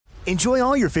Enjoy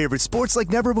all your favorite sports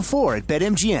like never before at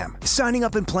BetMGM. Signing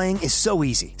up and playing is so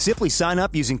easy. Simply sign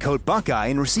up using code Buckeye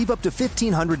and receive up to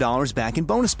 $1,500 back in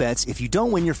bonus bets if you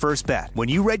don't win your first bet. When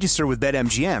you register with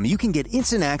BetMGM, you can get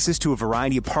instant access to a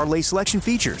variety of parlay selection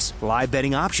features, live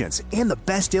betting options, and the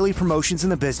best daily promotions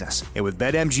in the business. And with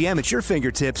BetMGM at your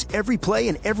fingertips, every play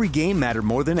and every game matter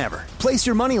more than ever. Place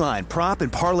your moneyline, prop,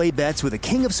 and parlay bets with the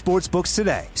king of sportsbooks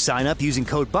today. Sign up using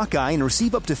code Buckeye and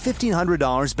receive up to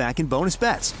 $1,500 back in bonus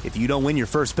bets if you don't win your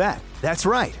first bet. That's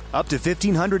right, up to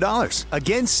 $1,500.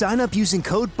 Again, sign up using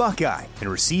code Buckeye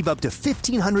and receive up to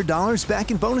 $1,500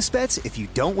 back in bonus bets if you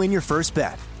don't win your first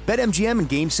bet. BetMGM and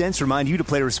GameSense remind you to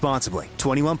play responsibly.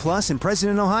 21 plus and present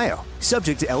in Ohio.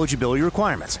 Subject to eligibility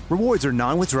requirements. Rewards are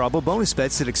non-withdrawable bonus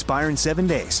bets that expire in 7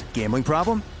 days. Gambling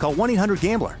problem? Call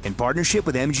 1-800-GAMBLER in partnership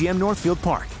with MGM Northfield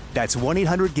Park. That's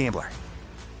 1-800-GAMBLER.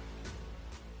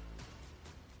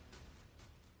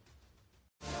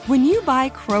 When you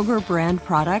buy Kroger brand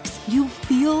products, you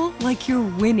feel like you're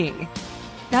winning.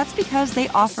 That's because they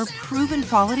offer proven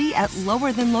quality at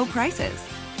lower than low prices.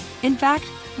 In fact,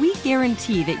 we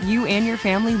guarantee that you and your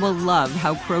family will love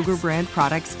how Kroger brand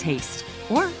products taste,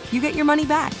 or you get your money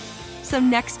back. So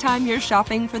next time you're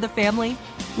shopping for the family,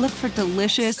 look for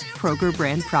delicious Kroger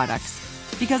brand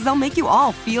products, because they'll make you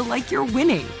all feel like you're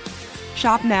winning.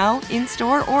 Shop now,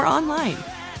 in-store, or online.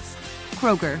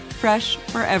 Kroger, fresh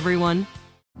for everyone.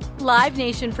 Live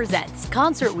Nation presents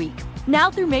Concert Week.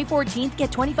 Now through May 14th,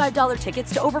 get $25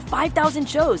 tickets to over 5,000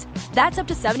 shows. That's up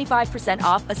to 75%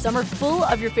 off a summer full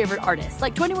of your favorite artists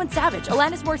like 21 Savage,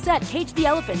 Alanis Morissette, Cage the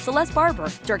Elephant, Celeste Barber,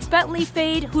 Dierks Bentley,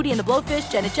 Fade, Hootie and the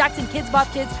Blowfish, Janet Jackson, Kidz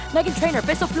Bop Kids, Meghan Trainor,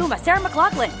 Peso Pluma, Sarah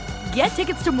McLachlan. Get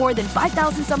tickets to more than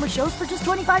 5,000 summer shows for just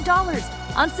 $25.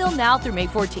 Until now through May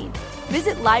 14th.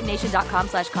 Visit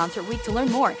LiveNation.com/Concert Week to learn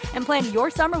more and plan your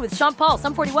summer with Sean Paul,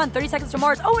 Sum 41, 30 Seconds to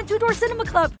Mars, and Two Door Cinema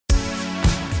Club.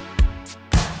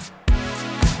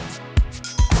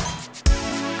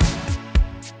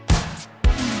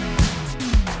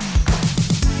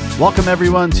 Welcome,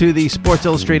 everyone, to the Sports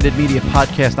Illustrated Media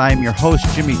Podcast. I am your host,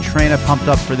 Jimmy Traina. Pumped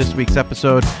up for this week's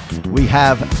episode. We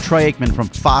have Troy Aikman from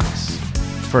Fox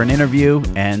for an interview,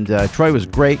 and Troy was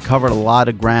great, covered a lot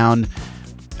of ground,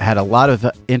 had a lot of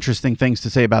interesting things to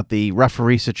say about the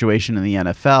referee situation in the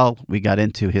NFL. We got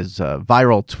into his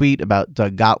viral tweet about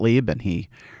Doug Gottlieb, and he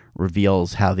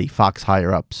reveals how the Fox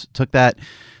higher-ups took that.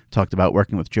 Talked about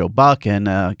working with Joe Buck, and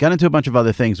got into a bunch of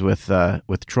other things with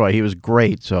Troy. He was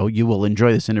great, so you will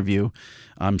enjoy this interview,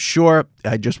 I'm sure.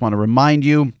 I just want to remind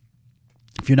you,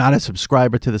 if you're not a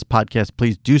subscriber to this podcast,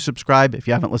 please do subscribe. If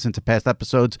you haven't listened to past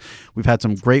episodes, we've had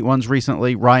some great ones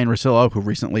recently. Ryan Russillo, who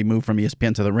recently moved from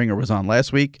ESPN to The Ringer, was on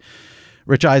last week.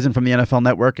 Rich Eisen from the NFL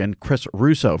Network, and Chris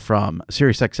Russo from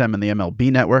SiriusXM and the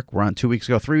MLB Network were on 2 weeks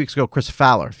ago. 3 weeks ago, Chris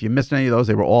Fowler. If you missed any of those,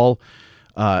 they were all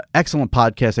excellent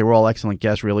podcasts. They were all excellent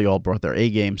guests, really all brought their A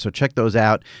game. So check those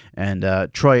out. And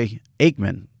Troy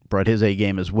Aikman brought his A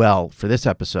game as well for this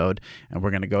episode. And we're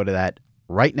going to go to that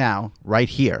right now, right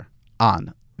here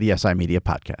on the SI Media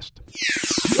Podcast.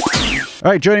 All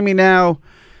right, joining me now,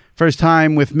 first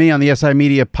time with me on the SI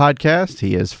Media Podcast.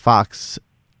 He is Fox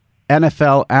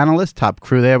NFL analyst, top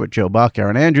crew there with Joe Buck,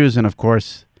 Aaron Andrews, and of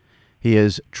course, he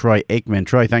is Troy Aikman.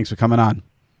 Troy, thanks for coming on.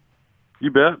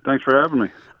 You bet. Thanks for having me.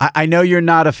 I know you're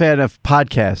not a fan of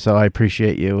podcasts, so I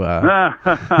appreciate you. Well,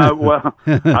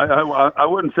 I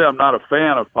wouldn't say I'm not a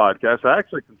fan of podcasts. I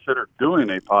actually considered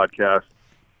doing a podcast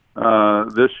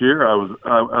this year. I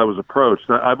was approached.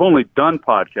 I've only done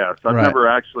podcasts. I've never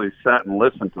actually sat and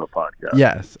listened to a podcast.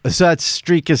 Yes. So that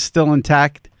streak is still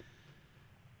intact?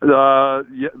 Yeah,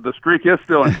 the streak is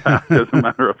still intact, as a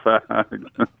matter of fact.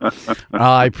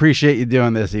 I appreciate you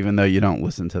doing this, even though you don't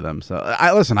listen to them. So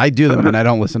I do them, and I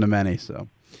don't listen to many. So,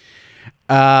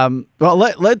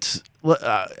 let's.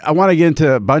 I want to get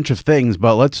into a bunch of things,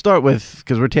 but let's start with,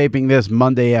 because we're taping this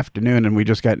Monday afternoon, and we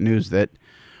just got news that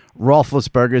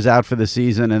Roethlisberger's out for the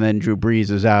season, and then Drew Brees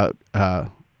is out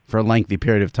for a lengthy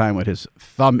period of time with his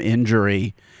thumb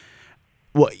injury.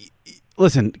 Well,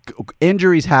 listen,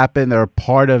 injuries happen. They're a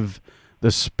part of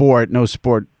the sport. No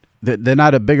sport, they're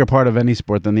not a bigger part of any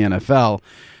sport than the NFL.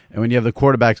 And when you have the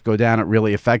quarterbacks go down, it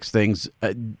really affects things.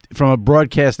 From a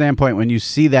broadcast standpoint, when you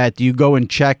see that, do you go and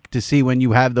check to see when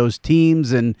you have those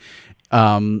teams and,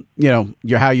 how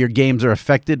your games are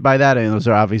affected by that? I mean, those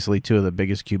are obviously two of the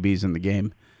biggest QBs in the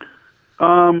game.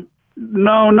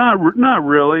 No, not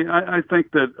really. I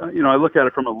think that, I look at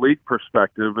it from a league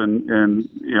perspective and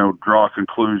draw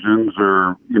conclusions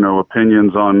or,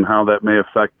 opinions on how that may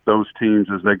affect those teams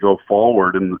as they go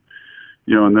forward and,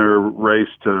 in their race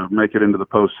to make it into the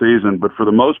postseason. But for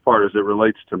the most part, as it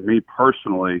relates to me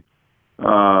personally,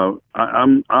 I'm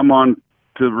on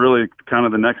to really kind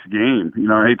of the next game.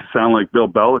 I hate to sound like Bill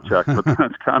Belichick, but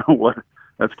that's kind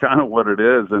of what it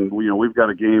is. And we've got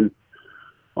a game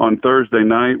on Thursday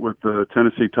night with the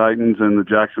Tennessee Titans and the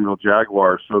Jacksonville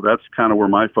Jaguars. So that's kind of where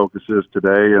my focus is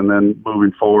today, and then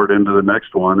moving forward into the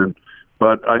next one.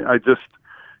 But I just,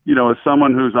 as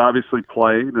someone who's obviously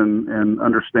played and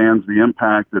understands the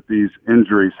impact that these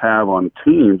injuries have on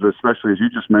teams, especially as you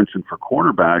just mentioned for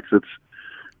quarterbacks,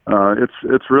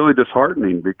 it's really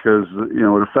disheartening because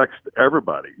it affects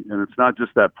everybody, and it's not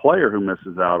just that player who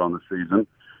misses out on the season,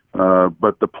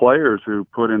 but the players who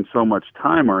put in so much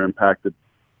time are impacted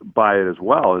by it as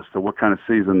well as to what kind of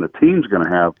season the team's going to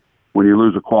have when you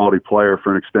lose a quality player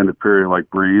for an extended period like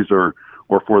Breeze or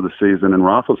for the season in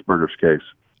Roethlisberger's case.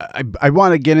 I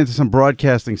want to get into some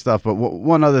broadcasting stuff, but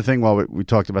one other thing while we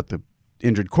talked about the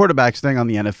injured quarterbacks thing on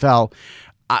the NFL.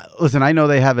 Listen, I know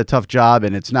they have a tough job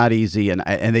and it's not easy,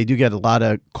 and they do get a lot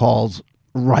of calls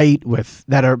right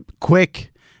that are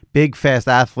quick, big, fast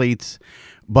athletes,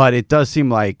 but it does seem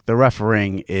like the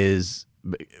refereeing is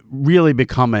really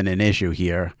becoming an issue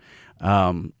here.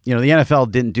 The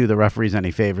NFL didn't do the referees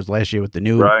any favors last year with the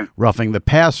new roughing the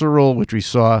passer rule, which we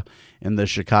saw in the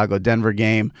Chicago-Denver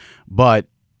game, but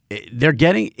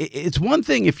it's one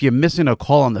thing if you're missing a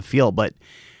call on the field, but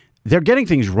they're getting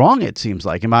things wrong, it seems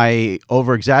like. Am I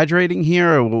over-exaggerating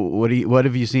here, or what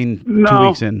have you seen 2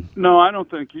 weeks in? No, I don't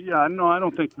think. I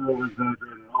don't think you're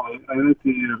over-exaggerating at all. I think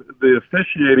the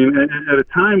officiating at a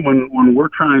time when we're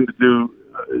trying to do,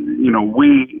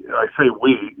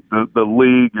 the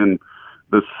league and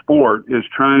the sport is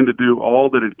trying to do all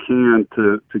that it can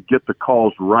to get the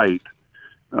calls right.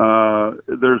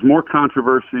 There's more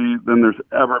controversy than there's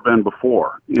ever been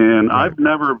before. And I've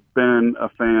never been a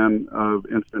fan of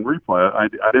instant replay.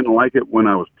 I didn't like it when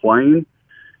I was playing,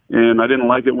 and I didn't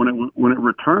like it when it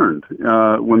returned.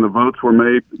 When the votes were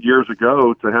made years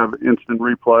ago to have instant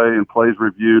replay and plays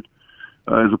reviewed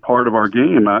as a part of our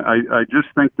game, I just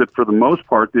think that for the most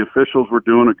part, the officials were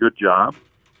doing a good job.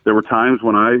 There were times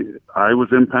when I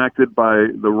was impacted by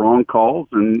the wrong calls,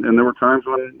 and there were times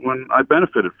when I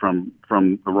benefited from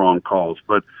the wrong calls.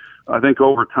 But I think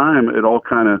over time it all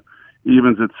kind of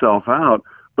evens itself out.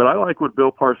 But I like what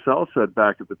Bill Parcells said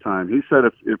back at the time. He said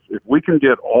if we can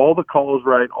get all the calls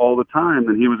right all the time,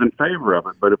 then he was in favor of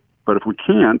it. But if we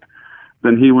can't,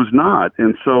 then he was not.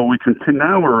 And so we continue.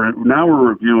 Now we're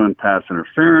reviewing pass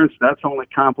interference. That's only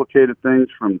complicated things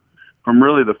from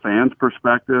really the fans'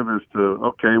 perspective as to,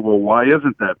 okay, well, why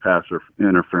isn't that pass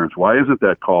interference? Why isn't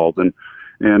that called? And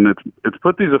it's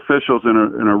put these officials in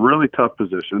a really tough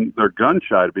position. They're gun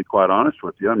shy, to be quite honest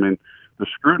with you. I mean, the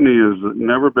scrutiny has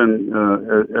never been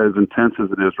as intense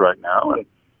as it is right now. And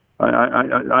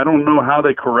I don't know how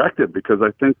they correct it, because I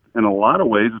think in a lot of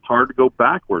ways it's hard to go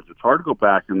backwards. It's hard to go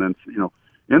back and then,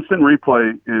 instant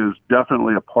replay is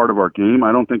definitely a part of our game.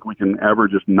 I don't think we can ever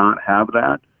just not have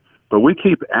that. But we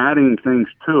keep adding things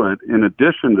to it. In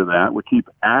addition to that, we keep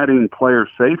adding player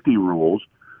safety rules,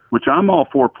 which I'm all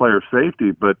for player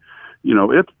safety, but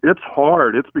it's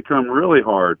hard. It's become really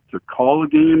hard to call a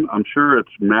game. I'm sure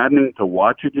it's maddening to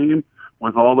watch a game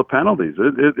with all the penalties.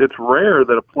 It's rare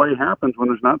that a play happens when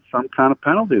there's not some kind of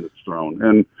penalty that's thrown,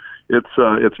 and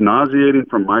it's nauseating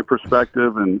from my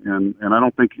perspective. And I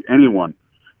don't think anyone,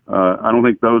 I don't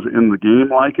think those in the game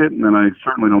like it, and I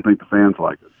certainly don't think the fans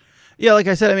like it. Yeah, like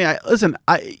I said,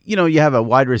 you have a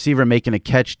wide receiver making a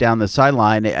catch down the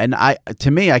sideline, and I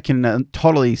can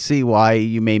totally see why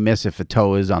you may miss if a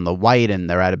toe is on the white and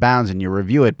they're out of bounds and you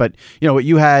review it. But what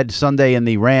you had Sunday in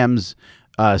the Rams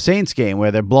Saints game,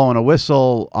 where they're blowing a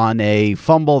whistle on a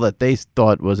fumble that they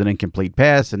thought was an incomplete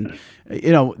pass, and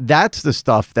that's the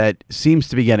stuff that seems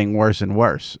to be getting worse and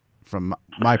worse from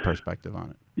my perspective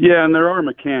on it. Yeah, and there are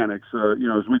mechanics.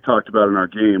 As we talked about in our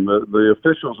game, the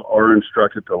officials are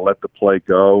instructed to let the play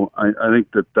go. I think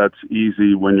that's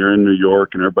easy when you're in New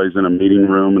York and everybody's in a meeting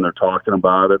room and they're talking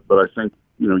about it. But I think,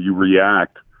 you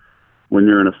react when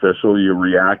you're an official. You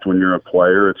react when you're a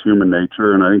player. It's human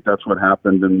nature, and I think that's what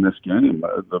happened in this game.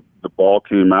 The ball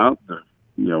came out.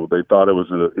 They thought it was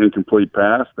an incomplete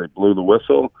pass. They blew the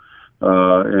whistle,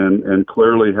 and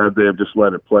clearly, had they have just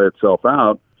let it play itself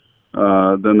out,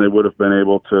 then they would have been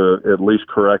able to at least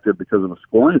correct it because of a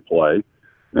scoring play.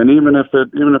 And even if they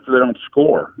don't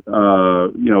score,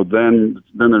 then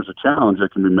there's a challenge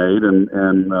that can be made, and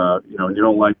you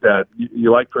don't like that.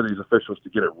 You like for these officials to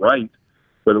get it right,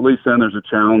 but at least then there's a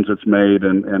challenge that's made,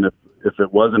 and if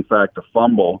it was in fact a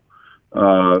fumble,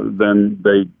 then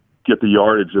they get the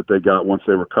yardage that they got once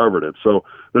they recovered it. So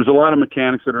there's a lot of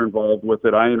mechanics that are involved with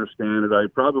it. I understand it. I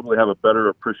probably have a better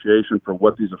appreciation for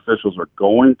what these officials are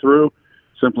going through,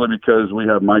 simply because we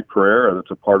have Mike Pereira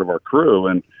that's a part of our crew,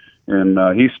 and and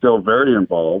he's still very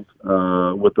involved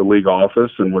with the league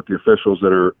office and with the officials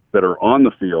that are on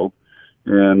the field.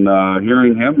 And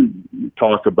hearing him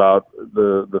talk about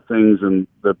the things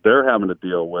that they're having to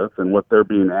deal with and what they're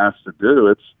being asked to do,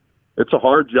 it's a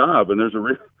hard job, and there's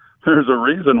a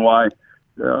reason why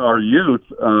our youth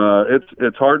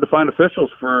it's hard to find officials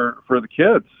for the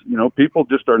kids. People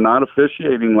just are not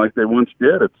officiating like they once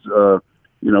did. It's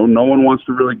no one wants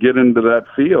to really get into that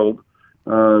field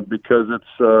because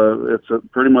it's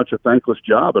pretty much a thankless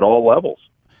job at all levels.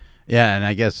 Yeah, and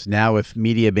I guess now with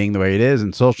media being the way it is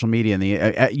and social media, and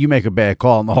you make a bad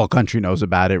call and the whole country knows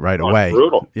about it right away. It's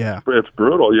brutal. Yeah, it's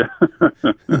brutal. Yeah,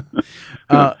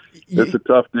 it's a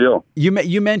tough deal.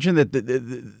 You mentioned that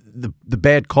the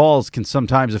bad calls can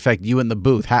sometimes affect you in the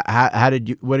booth.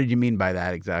 What did you mean by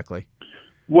that exactly?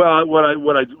 Well, what I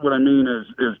mean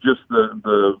is just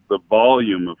the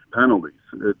volume of penalties.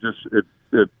 It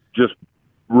just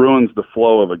ruins the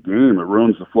flow of a game. It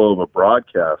ruins the flow of a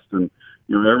broadcast. And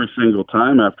every single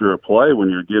time after a play, when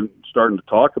you're starting to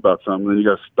talk about something, then you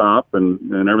got to stop and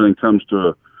everything comes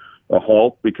to a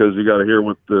halt because you got to hear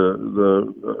what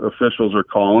the officials are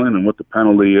calling and what the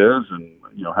penalty is and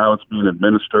how it's being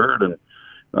administered. And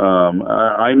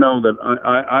I know that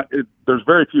there's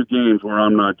very few games where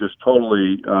I'm not just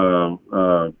totally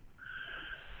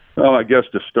I guess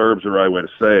disturbed's the right way to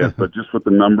say it, but just with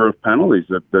the number of penalties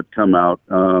that come out,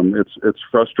 it's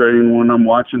frustrating when I'm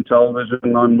watching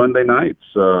television on Monday nights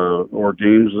or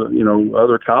games,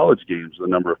 other college games, the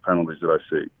number of penalties that I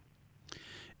see.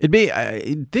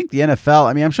 I think the NFL,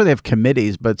 I mean, I'm sure they have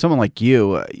committees, but someone like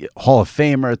you, Hall of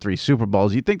Famer, 3 Super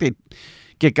Bowls, you'd think they'd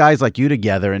get guys like you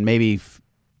together and maybe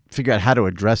figure out how to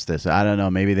address this. I don't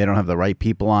know. Maybe they don't have the right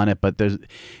people on it, but there's,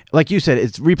 like you said,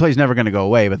 replay's never going to go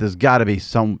away, but there's got to be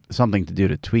something to do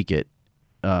to tweak it.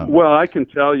 Well, I can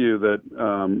tell you that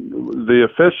the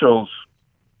officials,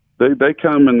 they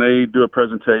come and they do a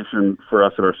presentation for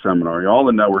us at our seminar. All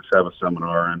the networks have a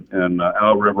seminar, and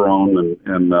Al Riverone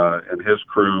and his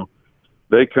crew,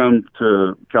 they come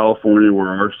to California where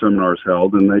our seminar is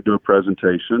held, and they do a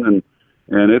presentation,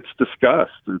 and it's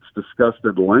discussed. It's discussed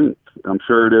at length. I'm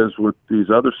sure it is with these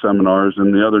other seminars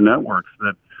and the other networks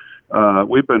that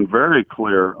we've been very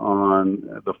clear on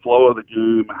the flow of the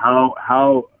game.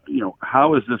 How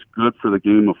is this good for the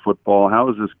game of football? How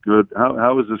is this good?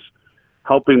 How is this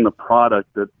helping the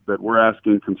product that we're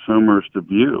asking consumers to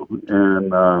view?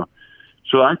 And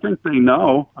so I think they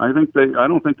know. I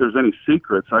don't think there's any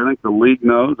secrets. I think the league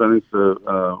knows. I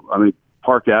think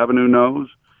Park Avenue knows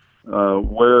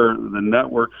where the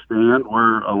networks stand,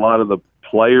 where a lot of the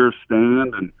players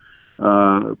stand, and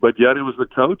but yet it was the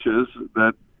coaches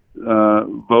that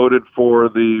voted for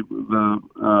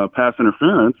the pass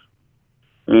interference,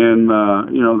 and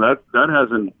that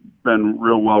hasn't been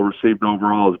real well received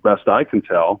overall, as best I can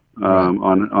tell,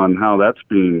 on how that's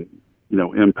being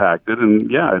impacted.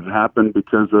 And yeah, it happened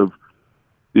because of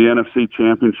the NFC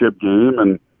Championship game,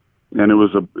 and it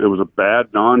was a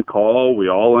bad non-call. We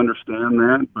all understand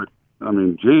that, but I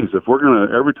mean, geez, if we're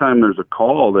gonna every time there's a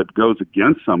call that goes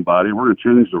against somebody, we're gonna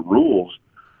change the rules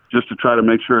just to try to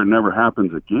make sure it never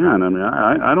happens again. I mean,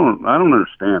 I don't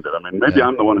understand it. I mean, maybe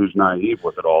I'm the one who's naive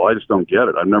with it all. I just don't get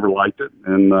it. I've never liked it,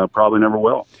 and probably never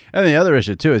will. And the other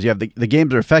issue too is you have the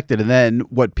games are affected, and then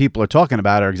what people are talking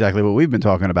about are exactly what we've been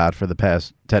talking about for the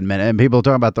past 10 minutes. And people are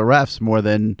talking about the refs more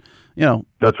than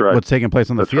that's right. What's taking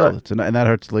place on the field, right. And that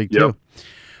hurts the league too.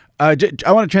 I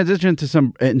want to transition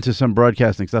into some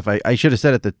broadcasting stuff. I should have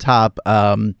said at the top.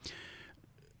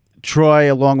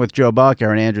 Troy, along with Joe Buck,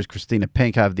 Aaron Andrews, Christina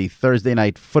Pink, have the Thursday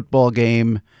night football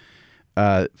game.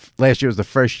 Last year was the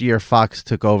first year Fox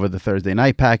took over the Thursday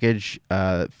night package.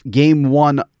 Game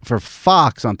 1 for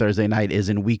Fox on Thursday night is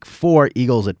in Week 4,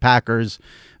 Eagles at Packers.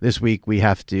 This week we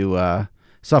have to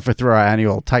suffer through our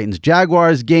annual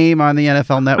Titans-Jaguars game on the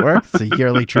NFL Network. It's a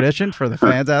yearly tradition for the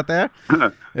fans out there.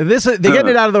 They're getting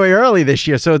it out of the way early this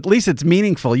year, so at least it's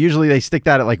meaningful. Usually they stick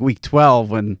that at like Week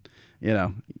 12 when,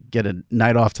 get a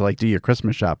night off to like do your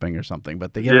Christmas shopping or something.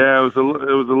 But they get it was a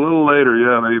little later.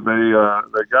 Yeah,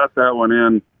 they got that one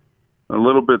in a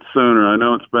little bit sooner. I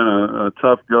know it's been a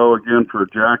tough go again for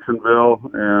Jacksonville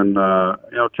and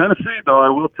Tennessee. Though I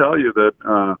will tell you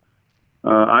that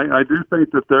I do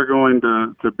think that they're going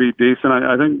to be decent.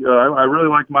 I think I really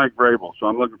like Mike Vrabel, so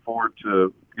I'm looking forward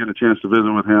to getting a chance to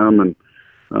visit with him, and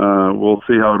we'll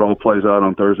see how it all plays out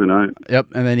on Thursday night. Yep,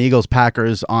 and then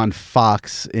Eagles-Packers on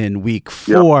Fox in Week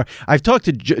 4. Yep. I've talked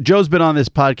to Joe's been on this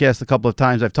podcast a couple of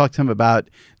times. I've talked to him about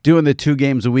doing the 2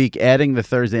 games a week, adding the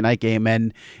Thursday night game,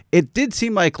 and it did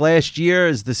seem like last year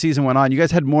as the season went on, you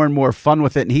guys had more and more fun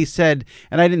with it, and he said,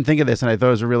 and I didn't think of this, and I thought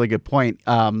it was a really good point,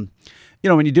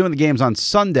 when you're doing the games on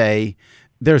Sunday,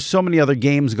 there's so many other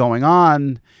games going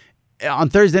on. On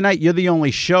Thursday night, you're the only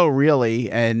show,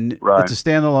 really, and it's a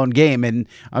standalone game. And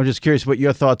I'm just curious what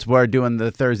your thoughts were doing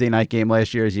the Thursday night game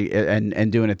last year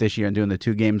and doing it this year and doing the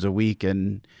 2 games a week,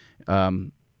 and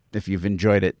if you've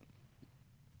enjoyed it.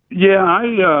 Yeah,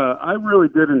 I really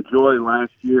did enjoy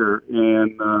last year,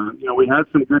 and we had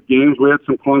some good games. We had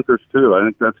some clunkers too. I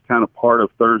think that's kind of part of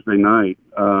Thursday night.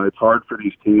 It's hard for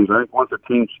these teams. I think once a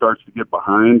team starts to get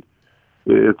behind,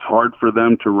 it's hard for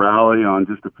them to rally on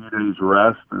just a few days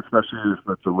rest, especially if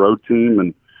it's a road team.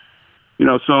 And,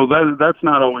 so that's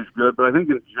not always good. But I think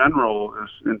in general,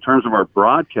 in terms of our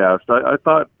broadcast, I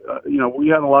thought, we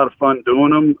had a lot of fun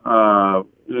doing them.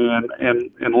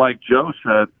 And like Joe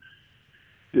said,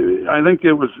 I think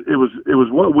it was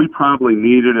what we probably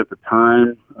needed at the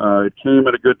time. It came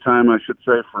at a good time, I should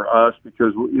say, for us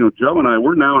because, Joe and I,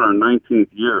 we're now in our 19th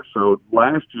year. So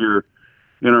last year,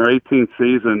 in our 18th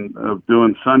season of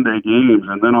doing Sunday games,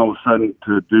 and then all of a sudden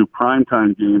to do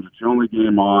primetime games, it's the only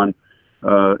game on.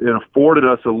 It afforded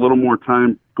us a little more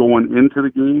time going into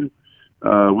the game.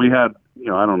 We had,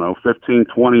 15,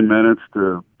 20 minutes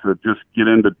to just get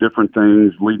into different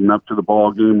things leading up to the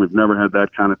ball game. We've never had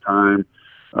that kind of time.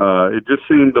 It just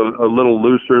seemed a little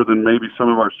looser than maybe some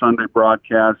of our Sunday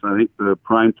broadcasts. I think the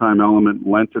primetime element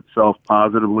lent itself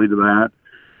positively to that.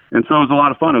 And so it was a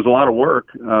lot of fun. It was a lot of work.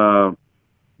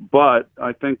 But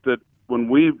I think that when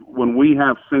we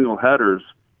have single headers,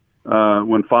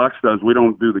 when Fox does, we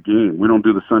don't do the game. We don't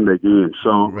do the Sunday game.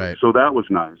 So that was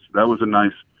nice. That was a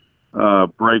nice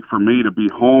break for me to be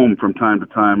home from time to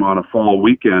time on a fall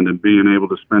weekend and being able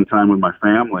to spend time with my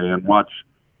family and watch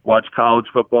college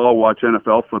football, watch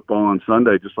NFL football on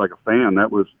Sunday just like a fan.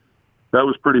 That was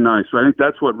pretty nice. So I think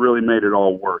that's what really made it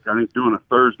all work. I think doing a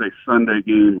Thursday Sunday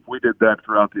game, if we did that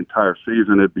throughout the entire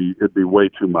season, it'd be way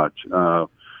too much. I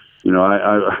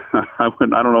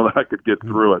don't know that I could get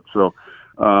through it. So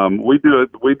we do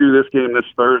this game this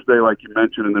Thursday, like you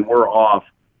mentioned, and then we're off.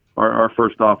 Our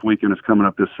first off weekend is coming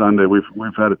up this Sunday. We've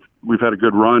had a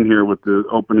good run here with the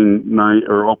opening night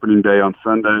or opening day on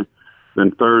Sunday,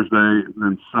 then Thursday,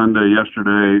 then Sunday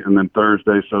yesterday, and then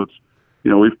Thursday. So it's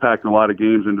we've packed a lot of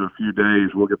games into a few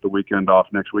days. We'll get the weekend off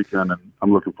next weekend, and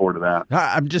I'm looking forward to that.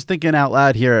 I'm just thinking out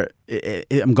loud here.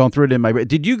 I'm going through it in my brain.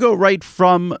 Did you go right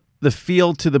from the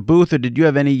field to the booth, or did you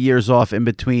have any years off in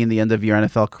between the end of your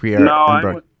NFL career?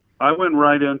 No, I went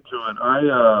right into it.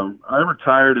 I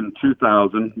retired in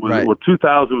 2000. Well,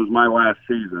 2000 was my last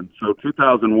season, so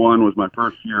 2001 was my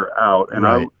first year out, and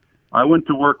I went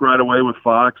to work right away with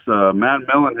Fox. Matt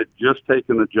Millen had just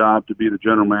taken the job to be the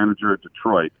general manager at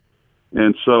Detroit.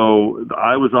 And so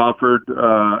I was offered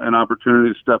an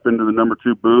opportunity to step into the number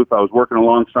 2 booth. I was working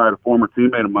alongside a former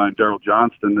teammate of mine, Daryl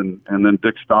Johnston, and then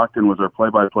Dick Stockton was our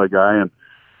play-by-play guy.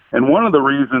 And one of the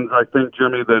reasons I think,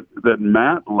 Jimmy, that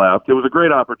Matt left, it was a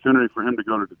great opportunity for him to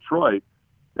go to Detroit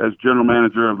as general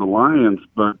manager of the Lions,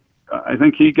 but I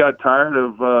think he got tired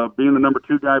of being the number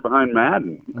 2 guy behind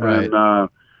Madden. Right.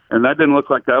 And that didn't look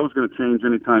like that was going to change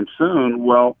anytime soon.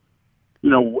 Well,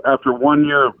 after 1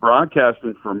 year of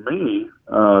broadcasting for me,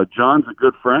 John's a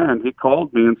good friend. He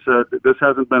called me and said, this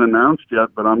hasn't been announced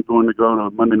yet, but I'm going to go to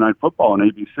Monday Night Football on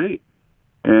ABC.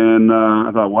 And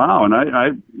I thought, wow. And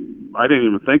I didn't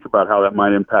even think about how that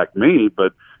might impact me.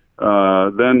 But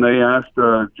then they asked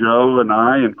Joe and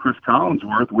I and Chris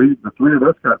Collinsworth. The 3 of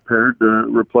us got paired to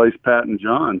replace Pat and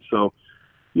John. So,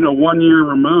 1 year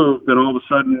removed, and all of a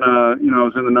sudden, I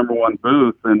was in the number 1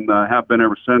 booth, and have been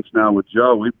ever since now with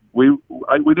Joe. We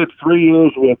did 3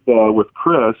 years with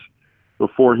Chris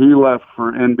before he left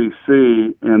for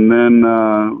NBC, and then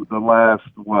the last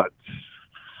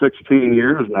 16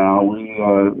 years now,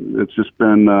 it's just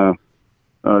been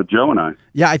Joe and I.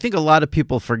 Yeah, I think a lot of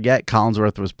people forget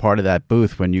Collinsworth was part of that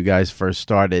booth when you guys first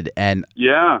started, and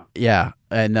and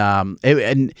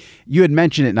you had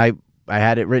mentioned it, and I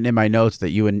had it written in my notes that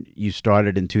you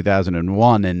started in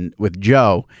 2001 and with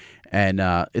Joe, and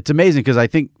it's amazing because I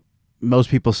think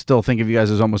most people still think of you guys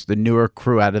as almost the newer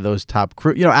crew out of those top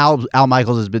crew. Al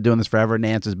Michaels has been doing this forever.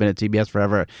 Nance has been at TBS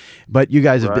forever, but you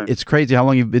guys have been, it's crazy how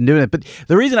long you've been doing it. But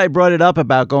the reason I brought it up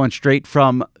about going straight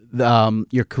from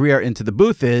your career into the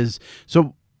booth is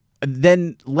so.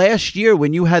 Then last year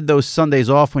when you had those Sundays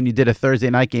off when you did a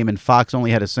Thursday night game and Fox only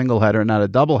had a single header, not a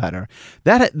double header,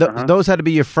 those had to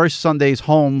be your first Sundays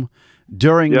home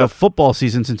during the football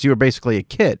season since you were basically a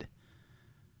kid.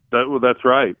 That's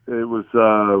right. It was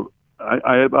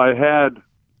I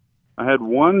had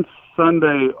one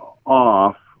Sunday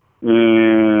off,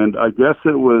 and I guess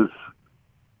it was,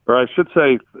 or I should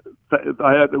say,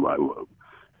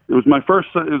 it was my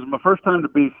first time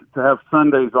to have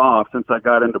Sundays off since I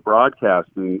got into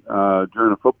broadcasting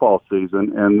during a football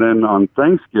season, and then on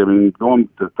Thanksgiving, going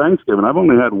to Thanksgiving, I've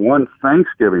only had one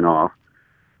Thanksgiving off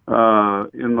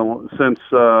since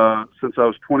I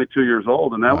was 22 years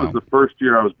old, and that was the first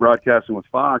year I was broadcasting with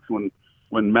Fox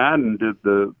when Madden did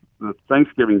the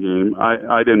Thanksgiving game.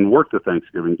 I didn't work the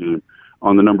Thanksgiving game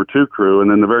on the number 2 crew, and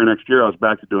then the very next year I was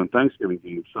back to doing Thanksgiving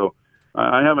games. So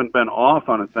I haven't been off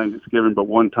on a Thanksgiving but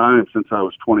one time since I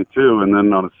was 22, and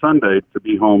then on a Sunday to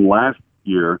be home last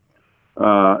year.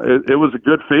 It was a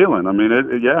good feeling. I mean,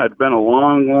 it'd been a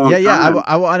long time.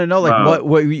 I want to know, like, what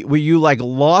were you like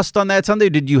lost on that Sunday?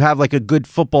 Did you have like a good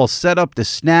football setup, the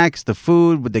snacks, the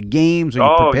food, with the games? Were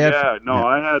you prepared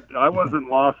I wasn't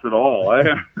lost at all.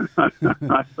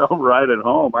 I felt right at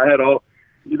home. I had all,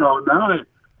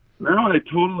 now I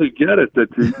totally get it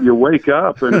that you wake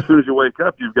up, and as soon as you wake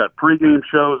up, you've got pregame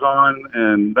shows on,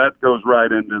 and that goes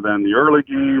right into then the early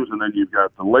games, and then you've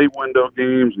got the late window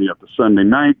games, and you have the Sunday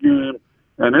night game,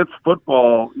 and it's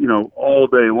football, all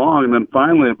day long. And then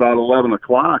finally, about 11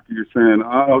 o'clock, you're saying,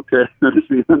 "Oh, okay, it's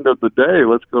the end of the day.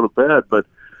 Let's go to bed." But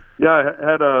yeah,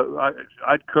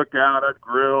 I'd cook out, I'd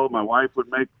grill. My wife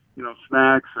would make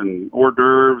snacks and hors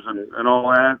d'oeuvres and all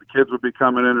that. The kids would be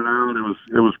coming in and out.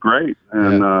 It was great.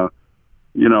 And,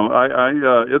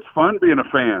 it's fun being a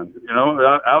fan,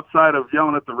 outside of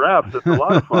yelling at the refs. It's a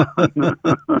lot of fun.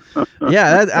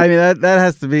 Yeah. That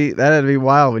had to be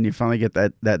wild when you finally get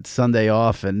that Sunday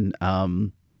off and,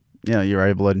 you're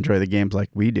able to enjoy the games like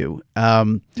we do.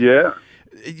 Yeah.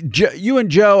 You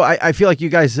and Joe, I feel like you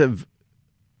guys have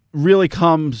really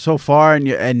come so far,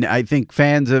 and I think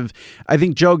I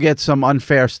think Joe gets some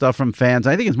unfair stuff from fans.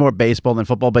 I think it's more baseball than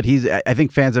football, but I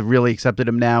think fans have really accepted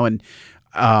him now. And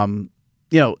in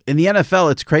the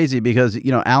NFL, it's crazy because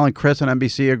Alan Chris on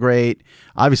NBC are great.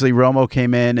 Obviously, Romo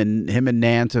came in, and him and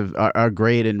Nance are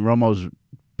great, and Romo's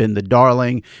been the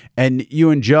darling. And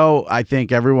you and Joe, I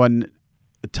think everyone,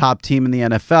 top team in the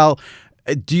NFL.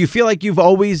 Do you feel like you've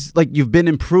always you've been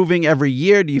improving every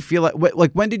year? Do you feel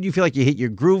like when did you feel like you hit your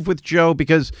groove with Joe?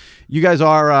 Because you guys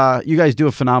do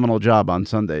a phenomenal job on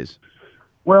Sundays.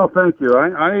 Well, thank you.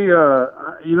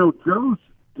 Joe's,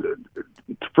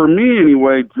 for me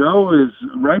anyway, Joe is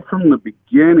right from the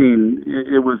beginning.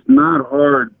 It was not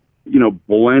hard,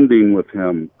 blending with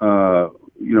him.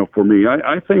 For me,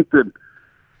 I think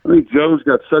Joe's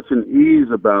got such an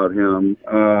ease about him,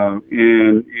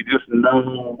 and you just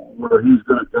know where he's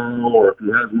going to go, or if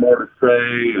he has more to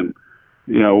say. And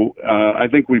I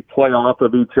think we play off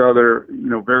of each other,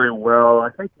 very well.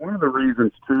 I think one of the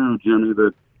reasons too, Jimmy,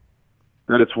 that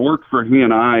it's worked for he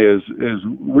and I is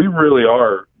we really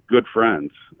are good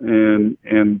friends, and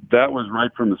that was right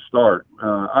from the start.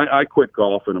 I quit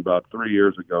golfing about 3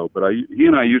 years ago, but he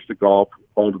and I used to golf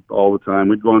all the time.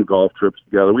 We'd go on golf trips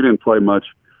together. We didn't play much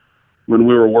when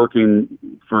we were working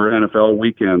for NFL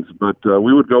weekends, but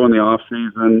we would go in the off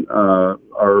season.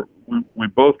 We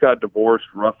both got divorced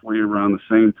roughly around the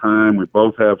same time. We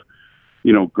both have,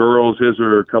 girls. His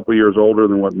are a couple of years older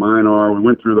than what mine are. We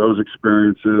went through those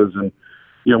experiences, and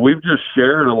we've just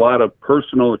shared a lot of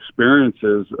personal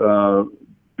experiences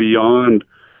beyond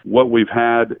what we've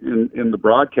had in the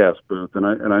broadcast booth, and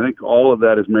I think all of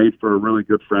that is made for a really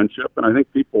good friendship, and I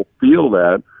think people feel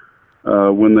that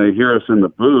when they hear us in the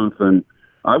booth. And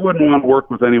I wouldn't want to work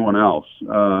with anyone else.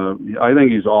 I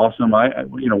think he's awesome.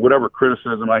 Whatever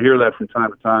criticism, I hear that from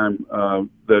time to time,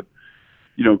 that,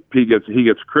 he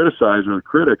gets criticized or the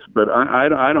critics, but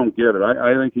I don't get it.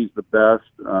 I think he's the best.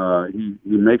 He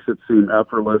makes it seem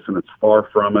effortless, and it's far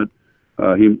from it.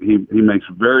 He makes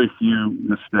very few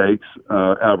mistakes,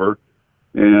 ever.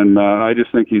 And, I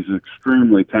just think he's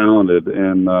extremely talented,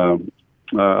 and,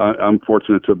 I'm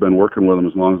fortunate to have been working with him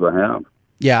as long as I have.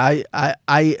 Yeah,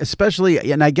 I especially,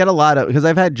 and I get a lot of, because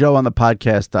I've had Joe on the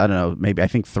podcast, I don't know, maybe I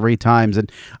think 3 times, and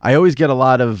I always get a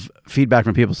lot of feedback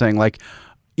from people saying like,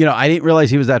 I didn't realize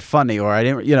he was that funny, or I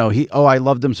didn't, I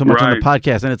loved him so much on the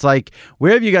podcast. And it's like,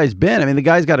 where have you guys been? I mean, the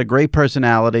guy's got a great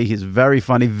personality. He's very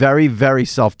funny, very, very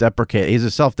self-deprecating. He's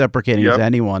as self-deprecating as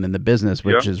anyone in the business,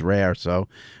 which is rare. So,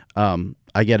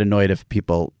 I get annoyed if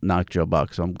people knock Joe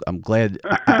Buck. So I'm glad.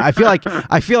 I feel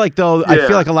like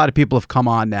a lot of people have come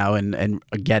on now and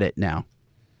get it now.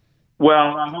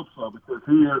 Well, I hope so, because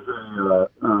he is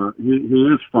he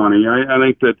is funny. I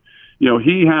think that,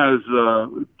 he has,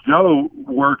 Joe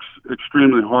works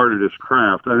extremely hard at his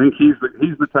craft. I think he's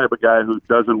the type of guy who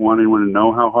doesn't want anyone to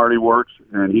know how hard he works,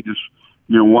 and he just,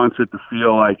 wants it to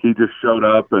feel like he just showed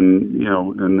up and,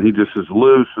 and he just is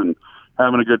loose and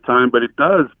having a good time. But it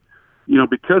does,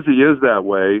 because he is that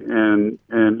way and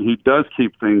he does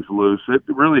keep things loose, it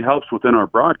really helps within our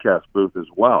broadcast booth as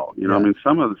well. I mean,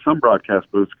 some broadcast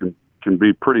booths can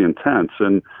be pretty intense,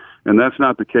 and that's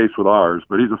not the case with ours.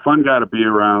 But he's a fun guy to be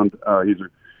around. He's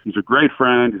a great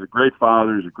friend. He's a great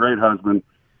father. He's a great husband.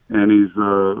 And he's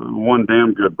one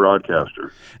damn good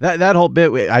broadcaster. That whole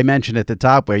bit I mentioned at the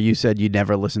top where you said you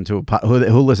never listen to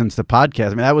who listens to podcasts. I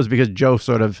mean, that was because Joe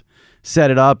sort of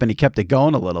set it up and he kept it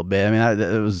going a little bit. I mean,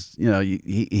 it was,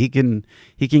 he can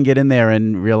get in there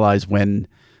and realize when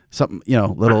something,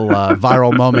 little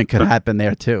viral moment could happen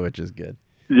there too, which is good.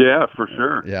 Yeah, for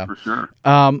sure. Yeah, for sure.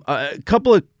 A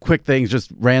couple of quick things,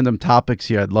 just random topics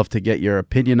here. I'd love to get your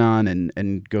opinion on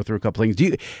and go through a couple things.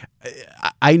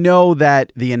 I know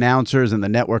that the announcers and the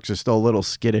networks are still a little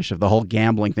skittish of the whole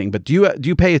gambling thing, but do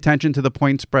you pay attention to the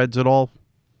point spreads at all?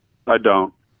 I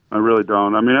don't. I really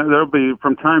don't. I mean, there'll be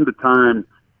from time to time.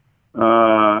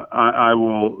 I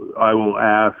will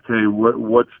ask, hey,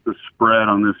 what's the spread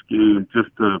on this game, just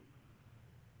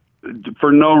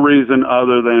for no reason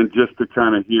other than just to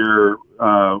kind of hear,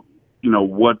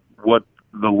 what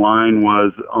the line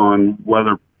was on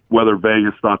whether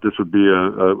Vegas thought this would be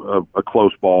a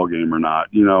close ball game or not,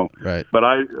 Right. But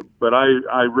I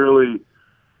really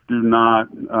do not.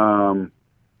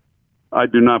 I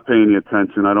do not pay any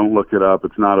attention. I don't look it up.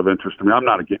 It's not of interest to me. I'm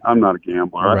not a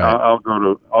gambler. Right. I'll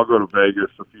go to Vegas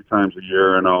a few times a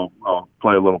year, and I'll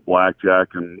play a little blackjack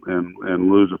and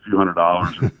lose a few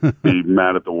 $100s and be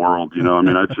mad at the world. I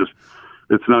mean,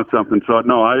 it's not something. So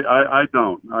no, I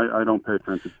don't. I don't pay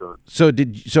attention to it. So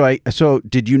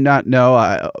did you not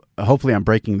know? Hopefully, I'm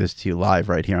breaking this to you live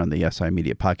right here on the SI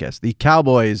Media Podcast. The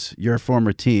Cowboys, your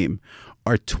former team,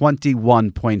 are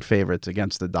 21-point favorites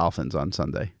against the Dolphins on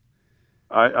Sunday.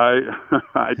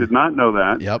 I did not know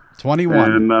that. Yep,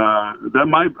 21. And that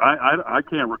might I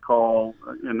can't recall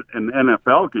in an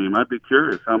NFL game. I'd be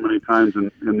curious how many times in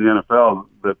the NFL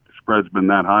that the spread's been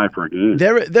that high for a game.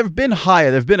 They've been higher.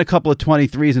 There've been a couple of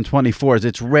 23s and 24s.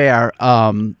 It's rare,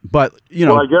 but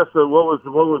Well, I guess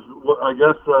I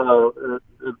guess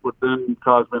it would then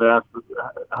cause me to ask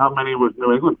how many was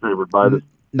New England favored by this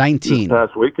 19 this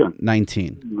past weekend.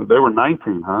 19. They were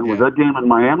 19, huh? Yeah. Was that game in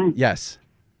Miami? Yes.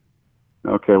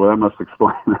 Okay, well, that must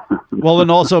explain it. Well, and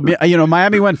also,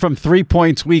 Miami went from 3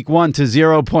 points week 1 to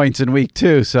 0 points in week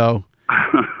 2, so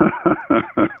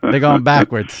they're going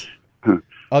backwards.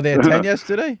 Oh, they had 10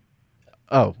 yesterday?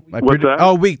 Oh, What's that?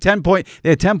 Oh, week 10 point. They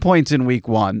had 10 points in week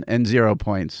 1 and 0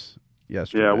 points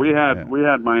yesterday. Yeah, we had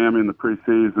Miami in the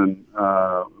preseason.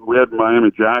 We had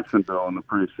Miami Jacksonville in the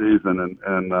preseason,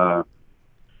 and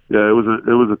yeah, it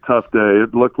was a tough day.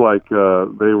 It looked like they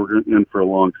were in for a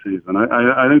long season.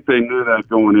 I think they knew that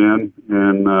going in,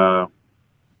 and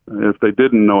if they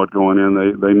didn't know it going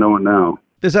in, they know it now.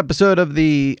 This episode of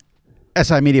the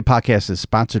SI Media Podcast is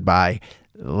sponsored by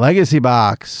Legacy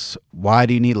Box. Why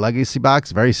do you need Legacy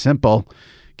Box? Very simple.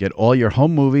 Get all your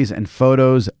home movies and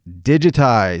photos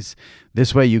digitized.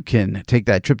 This way you can take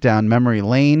that trip down memory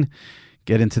lane,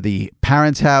 get into the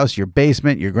parents' house, your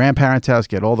basement, your grandparents' house,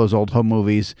 get all those old home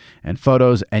movies and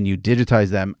photos, and you digitize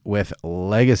them with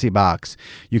Legacy Box.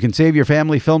 You can save your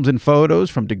family films and photos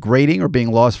from degrading or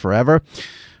being lost forever,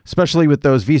 especially with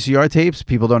those VCR tapes.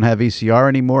 People don't have VCR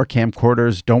anymore.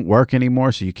 Camcorders don't work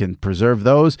anymore, so you can preserve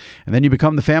those, and then you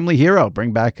become the family hero.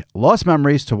 Bring back lost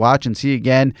memories to watch and see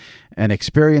again and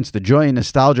experience the joy and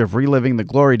nostalgia of reliving the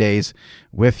glory days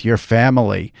with your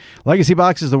family. Legacy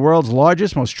Box is the world's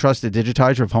largest, most trusted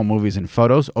digitizer of home movies and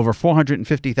photos. Over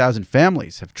 450,000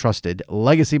 families have trusted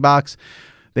Legacy Box.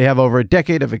 They have over a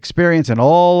decade of experience, and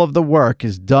all of the work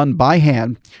is done by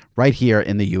hand right here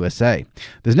in the USA.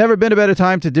 There's never been a better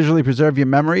time to digitally preserve your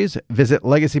memories. Visit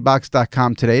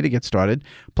legacybox.com today to get started.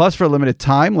 Plus, for a limited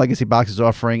time, Legacy Box is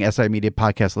offering SI Media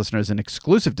Podcast listeners an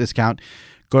exclusive discount.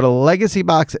 Go to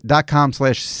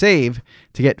legacybox.com/save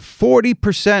to get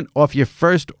 40% off your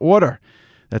first order.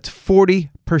 That's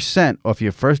 40% off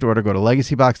your first order. Go to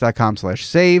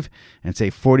legacybox.com/save and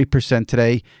save 40%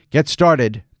 today. Get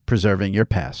started preserving your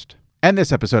past. And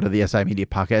this episode of the SI Media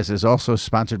Podcast is also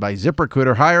sponsored by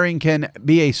ZipRecruiter. Hiring can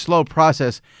be a slow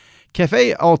process.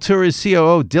 Cafe Altura's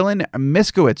COO, Dylan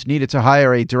Miskowitz, needed to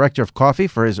hire a director of coffee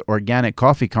for his organic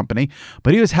coffee company,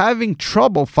 but he was having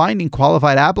trouble finding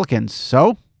qualified applicants,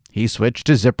 so he switched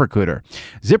to ZipRecruiter.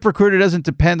 ZipRecruiter doesn't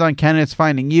depend on candidates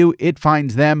finding you, it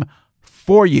finds them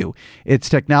for you. Its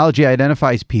technology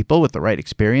identifies people with the right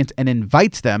experience and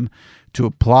invites them to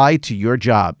apply to your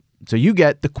job, so you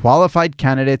get the qualified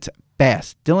candidates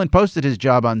fast. Dylan posted his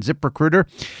job on ZipRecruiter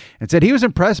and said he was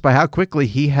impressed by how quickly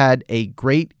he had a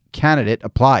great candidate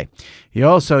apply. He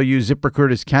also used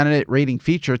ZipRecruiter's candidate rating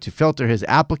feature to filter his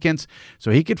applicants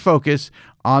so he could focus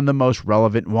on the most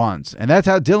relevant ones. And that's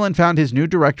how Dylan found his new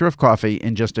director of coffee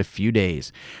in just a few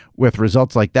days. With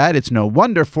results like that, it's no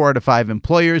wonder 4 out of 5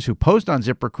 employers who post on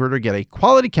ZipRecruiter get a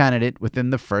quality candidate within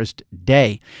the first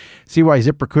day. See why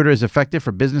ZipRecruiter is effective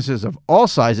for businesses of all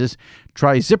sizes.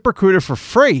 Try ZipRecruiter for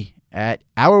free at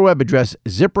our web address,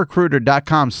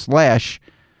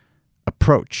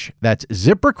 ZipRecruiter.com/approach. That's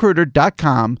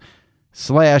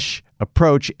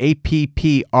ZipRecruiter.com/approach,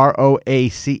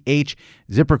 APPROACH,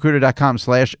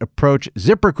 ZipRecruiter.com/approach.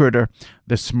 ZipRecruiter,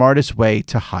 the smartest way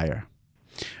to hire.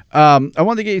 I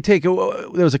wanted to get your take.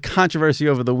 There was a controversy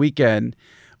over the weekend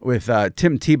with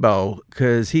Tim Tebow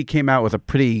because he came out with a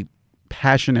pretty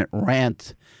passionate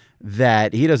rant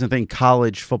that he doesn't think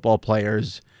college football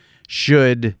players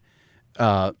should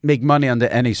make money under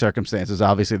any circumstances.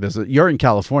 Obviously, you're in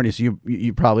California, so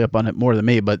you're probably up on it more than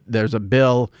me, but there's a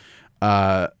bill.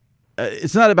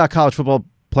 It's not about college football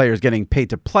players getting paid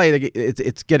to play.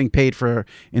 It's getting paid for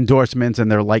endorsements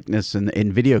and their likeness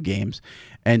in video games.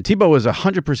 And Tebow was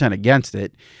 100% against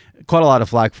it. Caught a lot of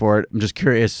flack for it. I'm just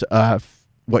curious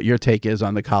what your take is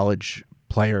on the college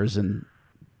players and.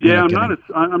 Yeah,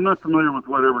 I'm not familiar with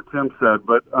whatever Tim said,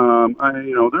 but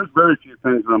there's very few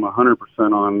things that I'm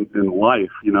 100% on in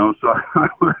life. So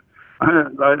I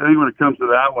think when it comes to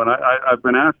that one, I've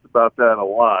been asked about that a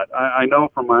lot. I know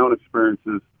from my own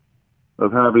experiences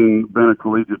of having been a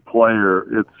collegiate player,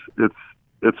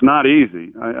 it's not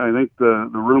easy. I think the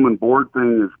room and board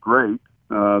thing is great.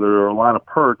 There are a lot of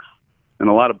perks and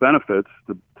a lot of benefits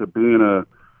to being a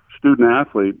student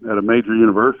athlete at a major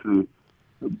university.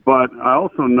 But I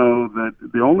also know that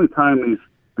the only time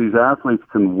these athletes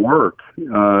can work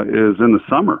is in the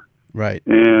summer. Right.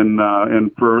 And I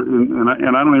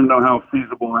don't even know how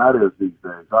feasible that is these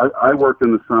days. I worked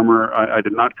in the summer. I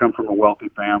did not come from a wealthy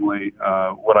family.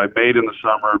 What I made in the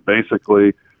summer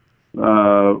basically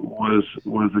was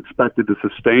expected to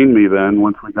sustain me then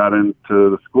once we got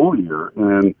into the school year.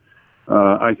 And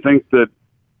I think that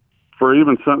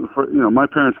my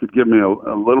parents could give me a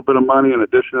little bit of money in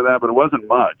addition to that, but it wasn't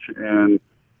much. And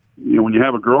when you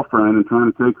have a girlfriend and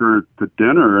trying to take her to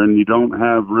dinner and you don't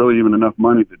have really even enough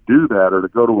money to do that or to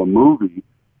go to a movie,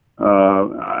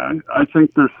 I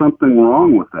think there's something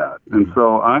wrong with that. And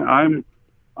so I'm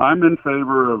in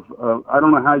favor of. I don't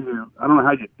know how you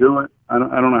do it. I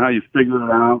don't know how you figure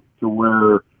it out to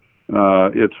where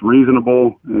it's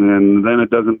reasonable, and then it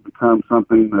doesn't become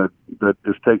something that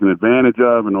is taken advantage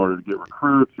of in order to get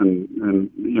recruits, and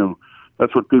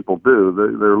that's what people do.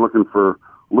 They're looking for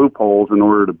loopholes in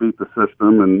order to beat the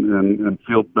system and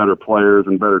field better players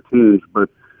and better teams. But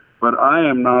I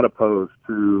am not opposed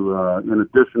to, in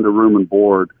addition to room and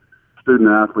board, student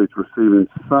athletes receiving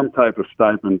some type of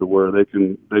stipend to where they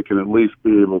can at least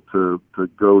be able to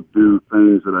go do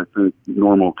things that I think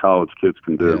normal college kids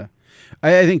can do. Yeah.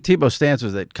 I think Tebow's stance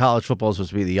was that college football is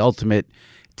supposed to be the ultimate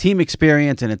team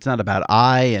experience, and it's not about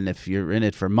I, and if you're in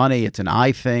it for money, it's an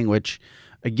I thing, which,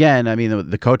 again, I mean,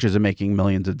 the coaches are making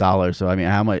millions of dollars, so I mean,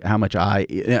 how much I,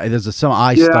 there's some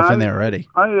I stuff in there already.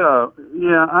 I'm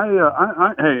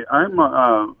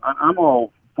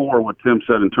all for what Tim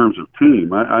said in terms of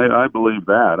team. I believe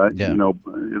that.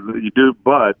 You do,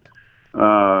 but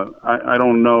I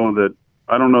don't know that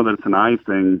it's an I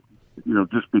thing,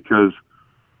 just because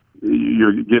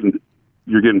you're getting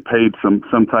paid some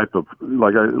type of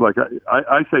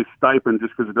I say stipend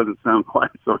just because it doesn't sound quite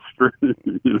so strict.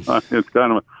 It's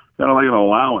kind of like an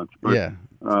allowance. But, yeah,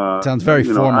 sounds very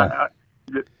formal.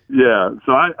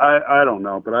 So I don't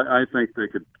know, but I think they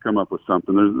could come up with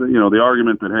something. There's the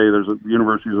argument that there's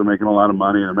universities are making a lot of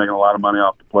money and they're making a lot of money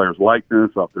off the players'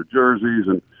 likeness, off their jerseys,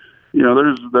 and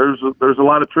there's a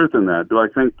lot of truth in that. Do I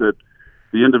think that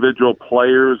the individual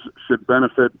players should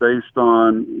benefit based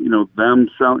on them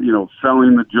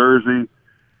selling the jersey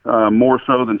more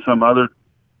so than some other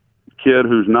kid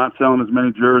who's not selling as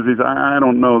many jerseys? I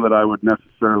don't know that I would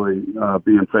necessarily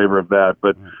be in favor of that,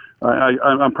 but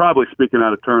I'm probably speaking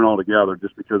out of turn altogether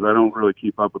just because I don't really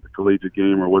keep up with the collegiate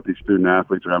game or what these student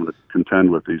athletes are having to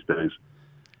contend with these days.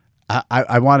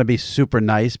 I want to be super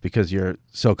nice because you're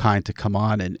so kind to come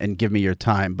on and give me your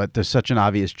time, but there's such an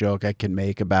obvious joke I can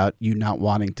make about you not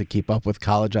wanting to keep up with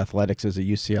college athletics as a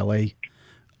UCLA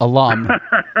alum,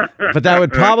 but that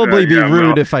would probably be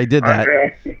rude if I did that.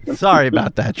 Sorry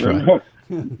about that, Troy.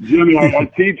 Jimmy, I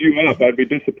teed you up. I'd be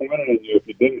disappointed in you if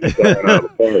you didn't get that out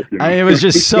of the park. It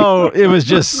was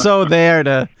just so there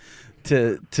to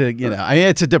I mean,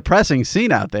 it's a depressing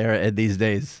scene out there these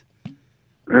days.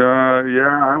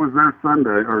 Yeah, I was there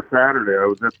Sunday or Saturday. I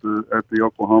was at the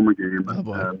Oklahoma game, and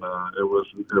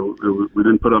we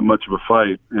didn't put up much of a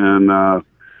fight. And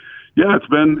yeah, it's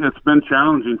been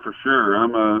challenging for sure. I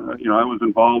was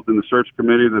involved in the search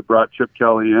committee that brought Chip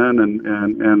Kelly in,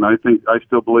 and I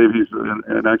still believe he's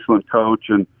an excellent coach,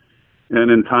 and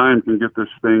in time can get this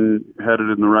thing headed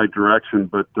in the right direction.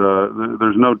 But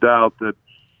there's no doubt that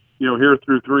here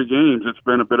through 3 games, it's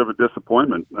been a bit of a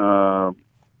disappointment.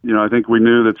 I think we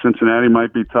knew that Cincinnati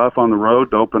might be tough on the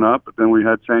road to open up, but then we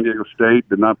had San Diego State,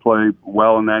 did not play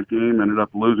well in that game, ended up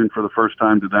losing for the first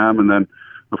time to them. And then,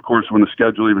 of course, when the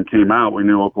schedule even came out, we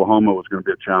knew Oklahoma was going to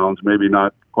be a challenge, maybe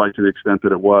not quite to the extent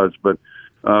that it was. But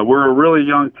we're a really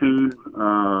young team,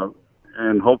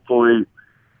 and hopefully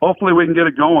we can get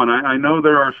it going. I know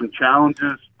there are some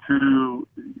challenges to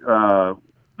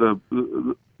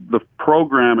the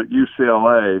program at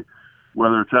UCLA,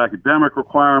 whether it's academic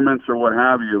requirements or what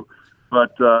have you.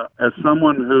 But as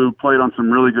someone who played on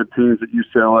some really good teams at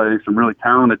UCLA, some really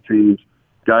talented teams,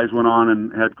 guys went on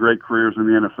and had great careers in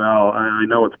the NFL, I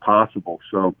know it's possible.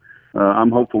 So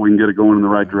I'm hopeful we can get it going in the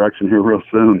right direction here real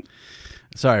soon.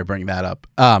 Sorry to bring that up.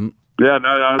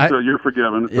 Yeah, so you're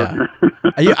forgiven. Yeah.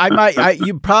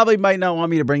 You probably might not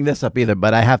want me to bring this up either,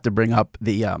 but I have to bring up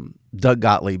the Doug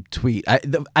Gottlieb tweet.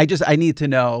 I need to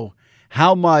know,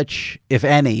 how much, if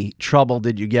any, trouble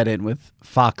did you get in with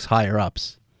Fox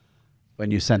higher-ups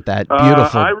when you sent that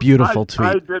beautiful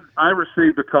tweet? I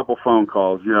received a couple phone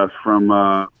calls, yes, from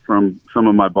some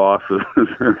of my bosses.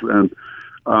 And,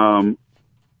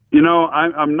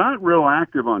 I'm not real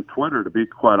active on Twitter, to be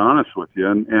quite honest with you.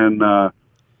 And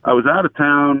I was out of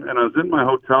town, and I was in my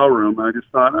hotel room, and I just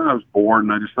thought, I was bored,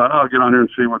 and I just thought, I'll get on here and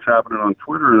see what's happening on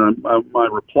Twitter. And my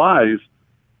replies,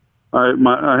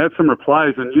 I had some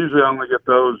replies, and usually I only get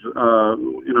those,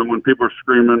 when people are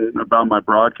screaming about my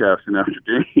broadcasting after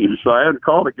games. So I hadn't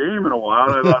called a game in a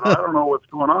while, and I thought, I don't know what's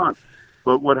going on.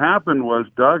 But what happened was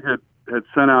Doug had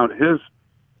sent out his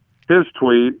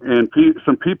tweet, and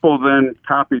some people then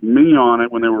copied me on it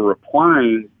when they were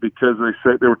replying, because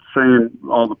they were saying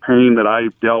all the pain that I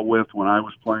dealt with when I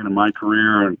was playing in my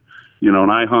career, and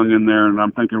I hung in there, and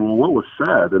I'm thinking, well, what was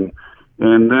said?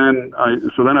 And then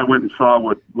I went and saw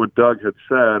what Doug had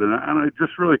said, and it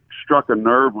just really struck a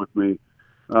nerve with me.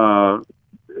 I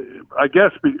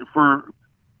guess for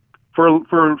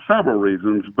several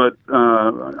reasons, but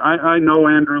I know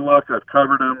Andrew Luck. I've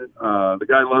covered him. The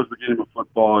guy loves the game of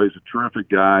football. He's a terrific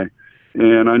guy.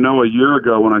 And I know a year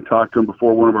ago when I talked to him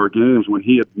before one of our games, when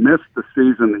he had missed the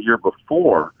season the year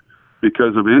before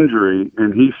because of injury,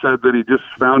 and he said that he just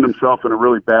found himself in a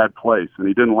really bad place, and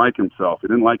he didn't like himself. He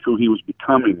didn't like who he was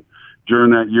becoming during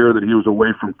that year that he was away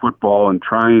from football and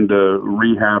trying to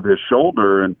rehab his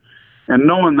shoulder. And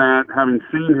knowing that, having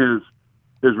seen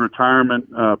his retirement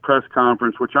press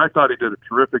conference, which I thought he did a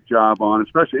terrific job on,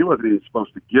 especially he wasn't even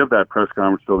supposed to give that press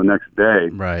conference till the next day.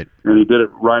 Right. And he did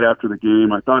it right after the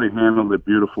game. I thought he handled it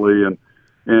beautifully. And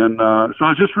so I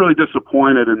was just really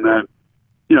disappointed in that,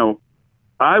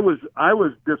 I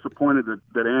was disappointed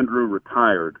that Andrew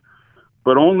retired,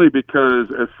 but only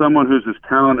because as someone who's as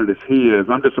talented as he is,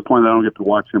 I'm disappointed I don't get to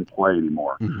watch him play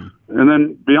anymore. Mm-hmm. And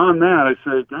then beyond that, I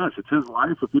say, gosh, it's his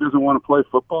life. If he doesn't want to play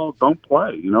football, don't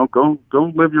play. Go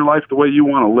live your life the way you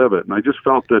want to live it. And I just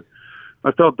felt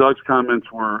Doug's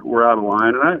comments were out of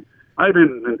line. And I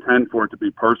didn't intend for it to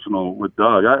be personal with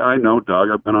Doug. I know Doug.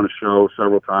 I've been on a show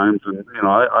several times, and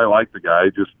I like the guy.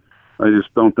 I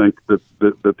just don't think that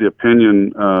the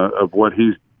opinion of what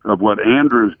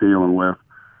Andrew's dealing with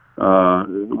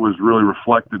was really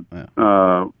reflected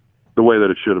the way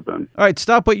that it should have been. All right,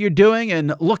 stop what you're doing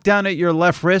and look down at your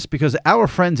left wrist, because our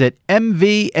friends at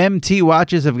MVMT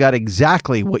Watches have got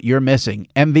exactly what you're missing.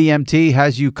 MVMT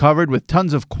has you covered with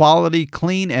tons of quality,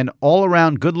 clean, and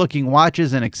all-around good-looking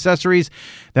watches and accessories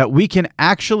that we can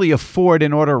actually afford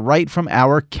and order right from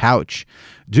our couch.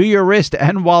 Do your wrist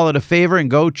and wallet a favor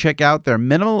and go check out their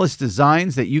minimalist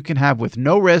designs that you can have with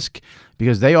no risk,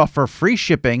 because they offer free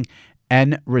shipping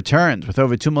and returns. With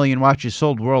over 2 million watches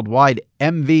sold worldwide,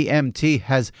 MVMT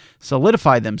has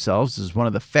solidified themselves as one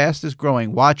of the fastest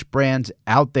growing watch brands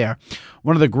out there.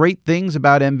 One of the great things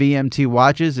about MVMT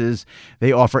watches is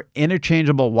they offer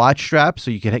interchangeable watch straps,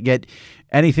 so you can get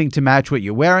anything to match what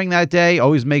you're wearing that day.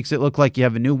 Always makes it look like you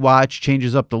have a new watch,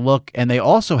 changes up the look, and they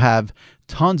also have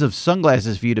tons of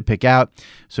sunglasses for you to pick out,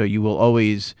 so you will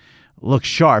always look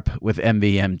sharp with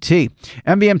MVMT.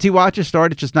 MVMT watches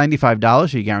start at just $95,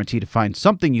 so you're guaranteed to find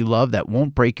something you love that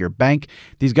won't break your bank.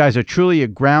 These guys are truly a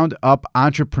ground-up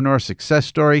entrepreneur success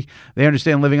story. They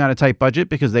understand living on a tight budget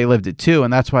because they lived it too,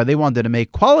 and that's why they wanted to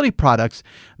make quality products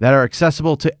that are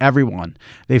accessible to everyone.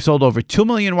 They've sold over 2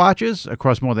 million watches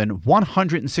across more than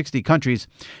 160 countries,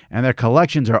 and their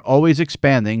collections are always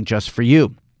expanding just for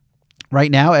you. Right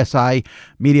now, SI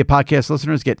Media Podcast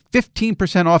listeners get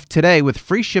 15% off today with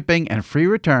free shipping and free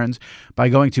returns by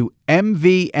going to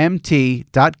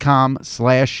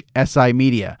mvmt.com/SI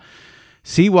Media.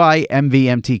 See why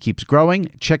MVMT keeps growing.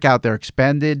 Check out their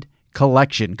expanded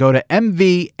collection. Go to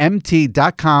mvmt.com/SI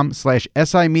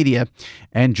Media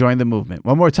and join the movement.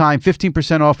 One more time,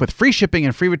 15% off with free shipping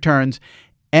and free returns.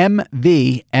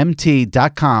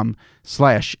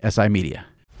 mvmt.com/SI Media.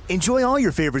 Enjoy all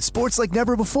your favorite sports like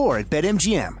never before at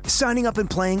BetMGM. Signing up and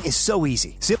playing is so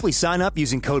easy. Simply sign up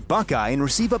using code Buckeye and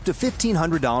receive up to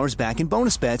 $1,500 back in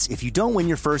bonus bets if you don't win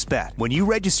your first bet. When you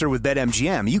register with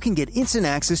BetMGM, you can get instant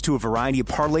access to a variety of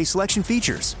parlay selection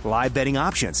features, live betting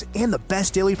options, and the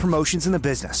best daily promotions in the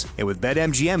business. And with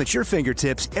BetMGM at your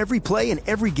fingertips, every play and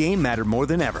every game matter more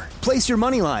than ever. Place your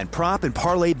moneyline, prop, and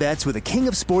parlay bets with the king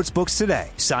of sportsbooks today.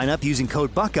 Sign up using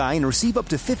code Buckeye and receive up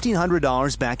to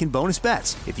 $1,500 back in bonus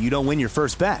bets if you don't win your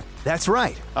first bet. That's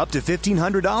right, up to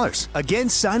 $1,500. Again,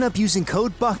 sign up using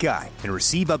code Buckeye and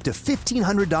receive up to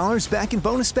 $1,500 back in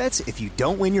bonus bets if you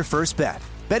don't win your first bet.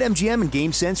 BetMGM and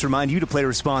GameSense remind you to play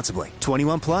responsibly.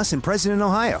 21 plus and present in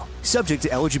Ohio. Subject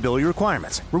to eligibility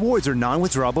requirements. Rewards are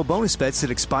non-withdrawable bonus bets that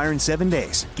expire in 7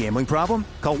 days. Gambling problem?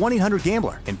 Call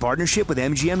 1-800-GAMBLER in partnership with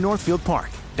MGM Northfield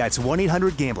Park. That's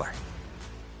 1-800-GAMBLER.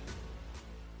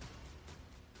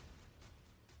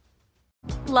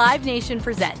 Live Nation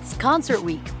presents Concert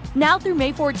Week. Now through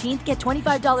May 14th, get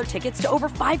 $25 tickets to over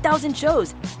 5,000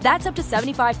 shows. That's up to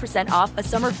 75% off a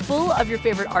summer full of your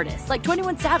favorite artists like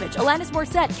 21 Savage, Alanis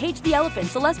Morissette, Cage the Elephant,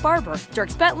 Celeste Barber,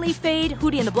 Dierks Bentley, Fade,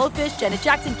 Hootie and the Blowfish, Janet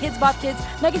Jackson, Kidz Bop Kids,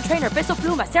 Meghan Trainor, Peso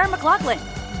Pluma, Sarah McLachlan.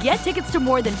 Get tickets to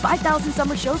more than 5,000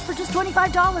 summer shows for just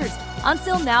 $25.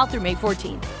 Until now through May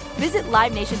 14th. Visit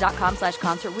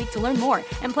LiveNation.com/Concert Week to learn more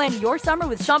and plan your summer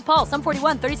with Sean Paul, Sum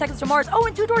 41, 30 Seconds to Mars,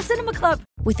 and Two Door Cinema Club.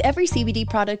 With every CBD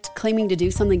product claiming to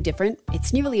do something different,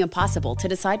 it's nearly impossible to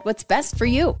decide what's best for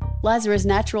you. Lazarus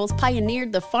Naturals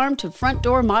pioneered the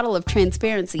farm-to-front-door model of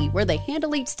transparency, where they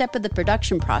handle each step of the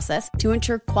production process to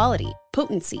ensure quality,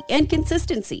 potency, and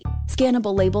consistency.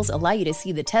 Scannable labels allow you to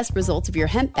see the test results of your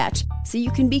hemp batch, so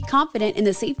you can be confident in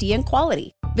the safety and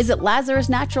quality. Visit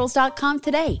LazarusNaturals.com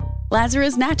today.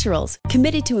 Lazarus Naturals,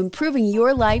 committed to improving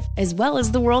your life as well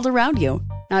as the world around you.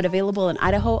 Not available in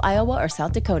Idaho, Iowa, or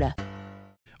South Dakota.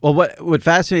 Well, what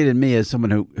fascinated me as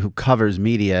someone who covers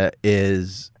media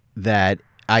is that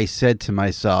I said to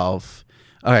myself,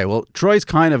 all right, well, Troy's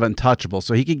kind of untouchable,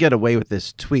 so he could get away with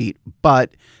this tweet,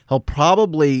 but he'll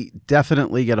probably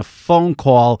definitely get a phone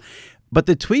call. But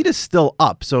the tweet is still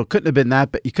up, so it couldn't have been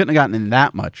that, but you couldn't have gotten in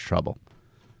that much trouble.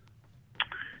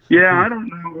 Yeah, I don't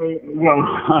know. Well,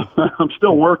 I'm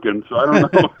still working, so I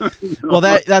don't know. Well,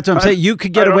 that's what I'm saying. You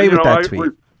could get away with that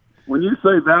tweet. When you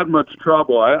say that much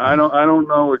trouble, I don't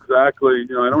know exactly.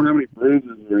 I don't have any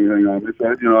bruises or anything on me. So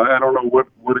I don't know what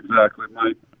exactly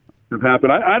might have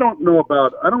happened. I don't know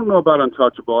about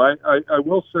untouchable. I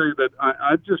will say that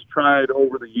I've just tried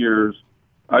over the years.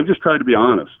 I've just tried to be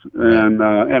honest, and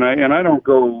I don't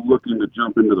go looking to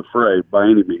jump into the fray by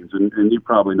any means, and you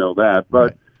probably know that, but.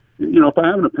 Right. If I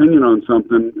have an opinion on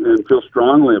something and feel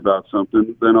strongly about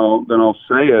something, then I'll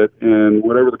say it, and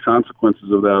whatever the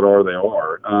consequences of that are, they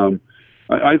are.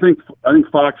 I think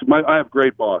Fox. I have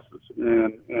great bosses,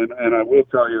 and I will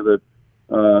tell you that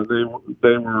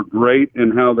they were great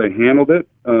in how they handled it.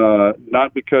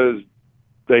 Not because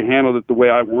they handled it the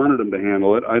way I wanted them to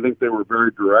handle it. I think they were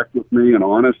very direct with me and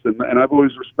honest, and I've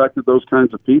always respected those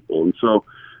kinds of people. And so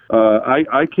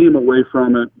I came away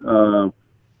from it.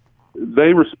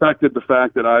 They respected the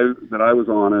fact that I was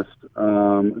honest.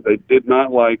 They did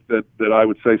not like that I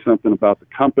would say something about the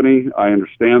company. I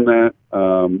understand that,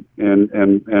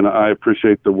 and I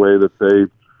appreciate the way that they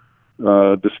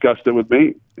discussed it with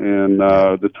me. And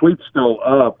the tweet's still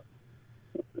up.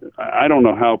 I don't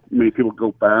know how many people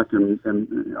go back and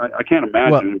I can't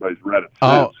imagine anybody's read it.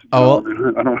 Since, I'll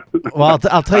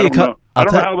tell you. I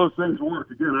don't know how those things work.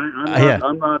 Again,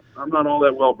 I'm not all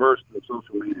that well versed in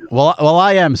social media. Well,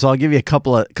 I am. So I'll give you a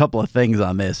couple of things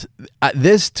on this.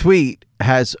 This tweet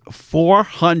has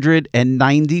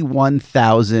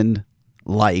 491,000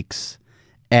 likes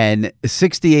and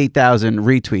 68,000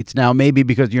 retweets. Now, maybe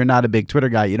because you're not a big Twitter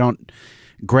guy, you don't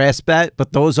grasp that,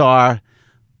 but those are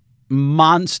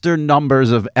monster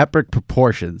numbers of epic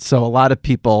proportions. So a lot of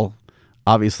people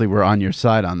obviously were on your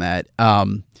side on that.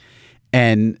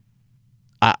 And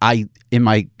I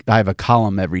have a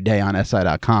column every day on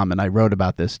SI.com, and I wrote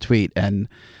about this tweet. And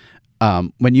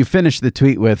when you finish the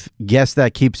tweet with "guess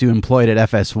that keeps you employed at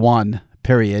FS1,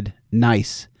 period,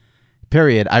 nice,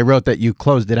 period," I wrote that you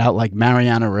closed it out like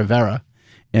Mariano Rivera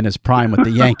in his prime with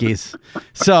the Yankees.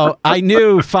 So I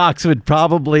knew Fox would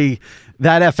probably,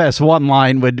 that FS1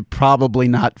 line would probably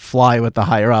not fly with the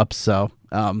higher ups. So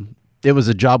it was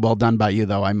a job well done by you,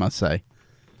 though, I must say.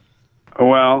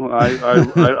 Well,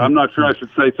 I'm not sure I should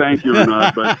say thank you or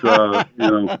not, but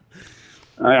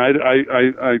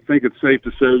I think it's safe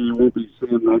to say you won't be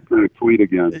seeing that kind of tweet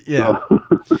again. Yeah.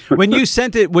 So. When you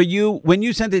sent it,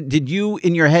 did you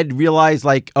in your head realize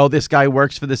like, oh, this guy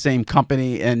works for the same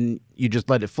company, and you just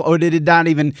let it flow? Or did it not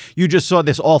even? You just saw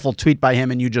this awful tweet by him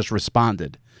and you just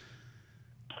responded?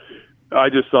 I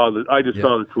just saw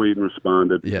the tweet and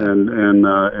responded,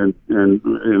 and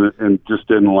just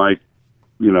didn't like,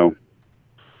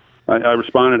 I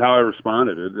responded how I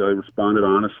responded. I responded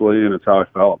honestly, and it's how I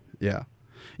felt. Yeah.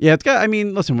 Yeah, it's got. I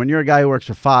mean, listen, when you're a guy who works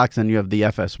for Fox and you have the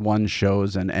FS1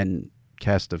 shows and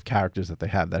cast of characters that they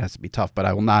have, that has to be tough. But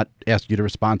I will not ask you to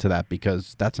respond to that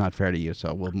because that's not fair to you.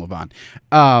 So we'll move on.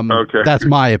 Okay. That's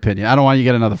my opinion. I don't want you to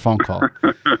get another phone call.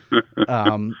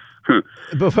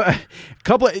 But a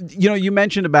couple of, you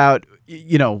mentioned about,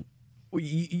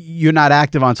 you're not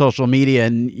active on social media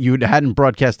and you hadn't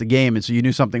broadcast the game, and so you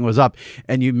knew something was up.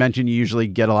 And you mentioned you usually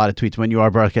get a lot of tweets when you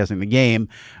are broadcasting the game.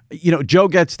 Joe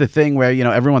gets the thing where,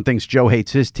 everyone thinks Joe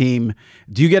hates his team.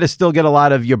 Do you still get a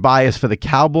lot of your bias for the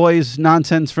Cowboys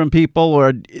nonsense from people,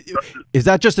 or is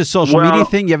that just a social media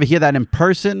thing? You ever hear that in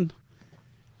person?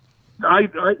 I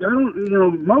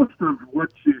don't, most of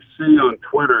what you see on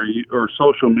Twitter or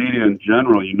social media in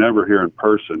general, you never hear in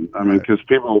person. I mean, because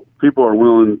people are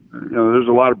willing, there's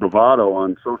a lot of bravado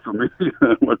on social media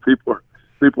and what people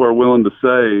are willing to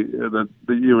say that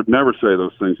you would never say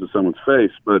those things to someone's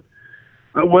face. But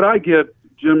what I get,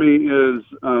 Jimmy, is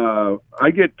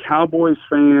I get Cowboys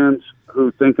fans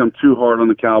who think I'm too hard on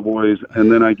the Cowboys,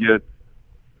 and then I get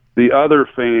the other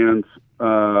fans.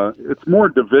 It's more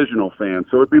divisional fans,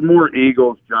 so it'd be more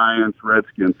Eagles, Giants,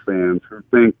 Redskins fans who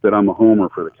think that I'm a homer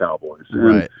for the Cowboys,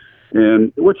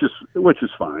 and which is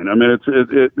fine. I mean,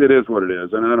 it is what it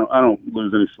is, and I don't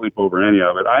lose any sleep over any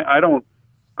of it. I don't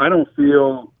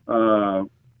feel.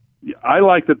 I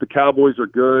like that the Cowboys are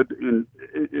good in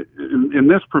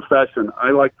this profession.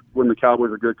 I like when the Cowboys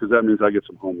are good because that means I get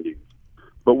some home games.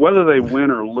 But whether they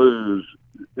win or lose,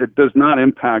 it does not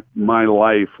impact my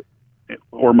life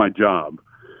or my job.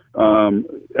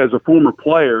 As a former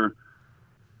player,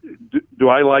 do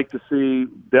I like to see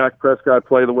Dak Prescott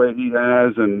play the way he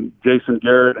has and Jason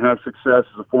Garrett have success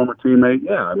as a former teammate?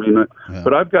 Yeah, I mean,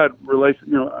 but I've got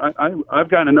I've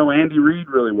gotten to know Andy Reid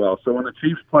really well. So when the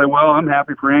Chiefs play well, I'm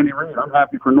happy for Andy Reid. I'm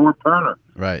happy for Norv Turner.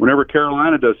 Right. Whenever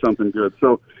Carolina does something good.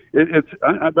 So I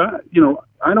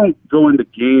don't go into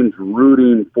games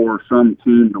rooting for some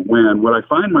team to win. What I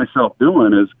find myself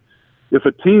doing is, if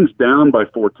a team's down by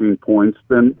 14 points,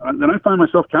 then I find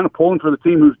myself kind of pulling for the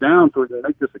team who's down so we can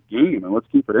make this a game and let's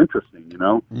keep it interesting,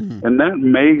 Mm-hmm. And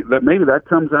maybe that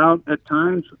comes out at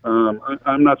times.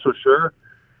 I'm not so sure,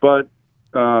 but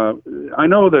I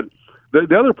know that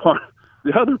the other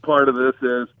part of this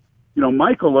is,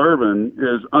 Michael Irvin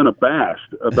is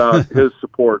unabashed about his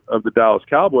support of the Dallas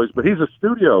Cowboys, but he's a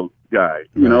studio guy,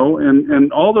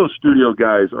 and all those studio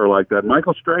guys are like that.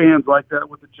 Michael Strahan's like that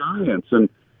with the Giants, and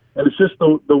it's just the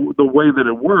way that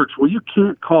it works. Well, you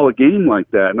can't call a game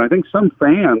like that. And I think some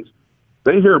fans,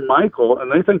 they hear Michael and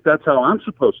they think that's how I'm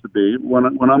supposed to be when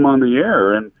I'm on the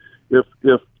air. And if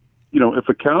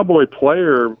a Cowboy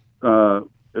player,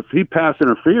 if he pass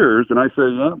interferes and I say,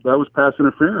 yeah, that was pass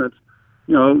interference,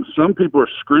 some people are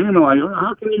screaming like,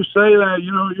 how can you say that?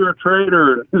 You're a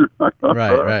traitor.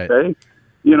 Right. Okay.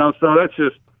 So that's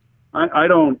just,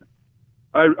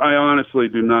 I honestly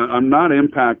do not. I'm not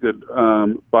impacted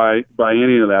by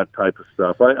any of that type of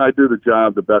stuff. I do the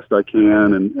job the best I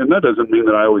can, and that doesn't mean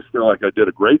that I always feel like I did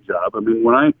a great job. I mean,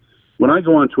 when I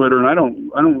go on Twitter, and I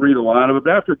don't read a lot of it,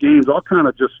 but after games, I'll kind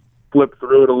of just flip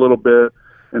through it a little bit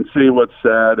and see what's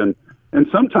said, and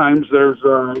sometimes there's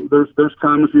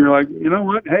comments and you're like, you know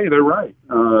what? Hey, they're right.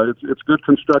 It's good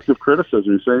constructive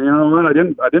criticism. You say, you know what? I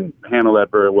didn't handle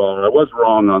that very well, or I was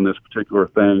wrong on this particular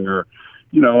thing, or.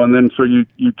 And then so you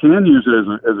can use it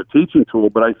as a teaching tool,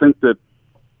 but I think that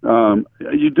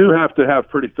you do have to have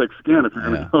pretty thick skin if you're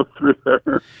going to go through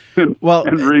there and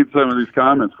read some of these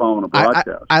comments following a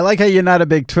broadcast. I like how you're not a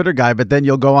big Twitter guy, but then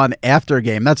you'll go on after a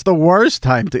game. That's the worst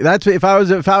time to. That's if I was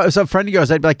a friend of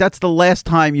yours, I'd be like, that's the last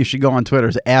time you should go on Twitter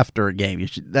is after a game. You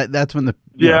should. That's when the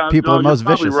people are most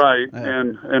vicious. Right, yeah.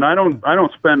 And I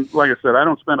don't spend, like I said, I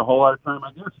don't spend a whole lot of time.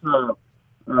 I guess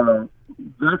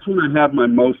that's when I have my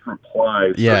most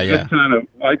replies. Yeah, so kind of,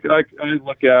 I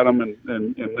look at them and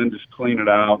then just clean it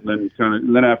out, and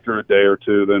then after a day or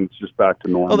two, then it's just back to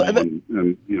normal. And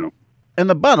you know. And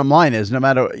the bottom line is, no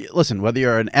matter, listen, whether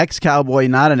you're an ex-Cowboy,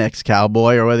 not an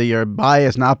ex-Cowboy, or whether you're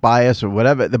biased, not biased, or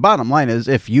whatever, the bottom line is,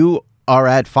 if you are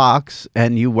at Fox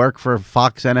and you work for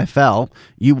Fox NFL,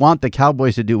 you want the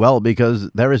Cowboys to do well, because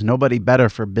there is nobody better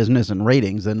for business and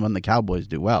ratings than when the Cowboys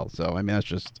do well. So, I mean, that's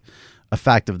just a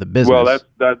fact of the business. Well, that's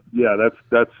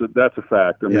a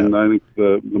fact. I mean, I think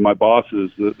my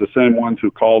bosses, the same ones who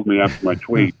called me after my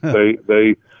tweet,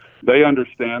 they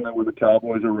understand that when the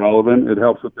Cowboys are relevant, it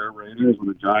helps with their ratings. When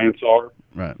the Giants are,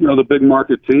 right, you know, the big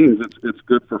market teams, it's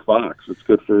good for Fox. It's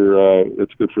good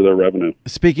for their revenue.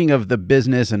 Speaking of the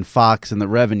business and Fox and the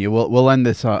revenue, we'll end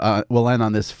this. We'll end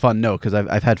on this fun note, because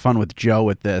I've had fun with Joe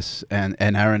with this and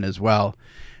Aaron as well.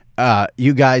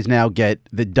 You guys now get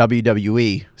the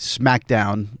WWE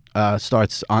SmackDown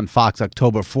starts on Fox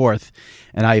October 4th,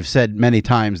 and I've said many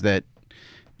times that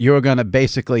you're going to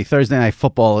basically, Thursday Night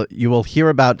Football, you will hear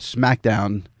about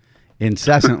SmackDown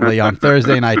incessantly on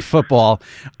Thursday Night Football.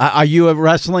 Are you a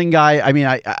wrestling guy? I mean,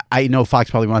 I know Fox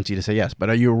probably wants you to say yes,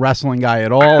 but are you a wrestling guy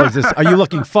at all? Are you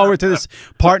looking forward to this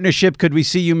partnership? Could we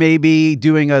see you maybe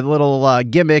doing a little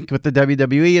gimmick with the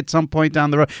WWE at some point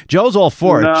down the road? Joe's all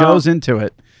for it. Joe's into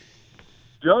it.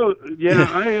 Joe, Joe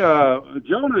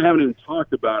and I haven't even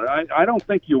talked about it. I don't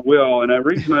think you will, and the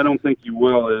reason I don't think you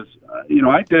will is,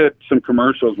 I did some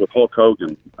commercials with Hulk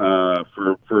Hogan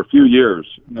for a few years,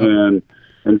 and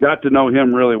got to know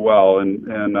him really well,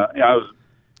 and I was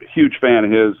a huge fan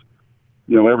of his.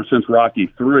 Ever since Rocky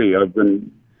III, I've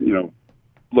been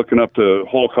looking up to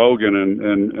Hulk Hogan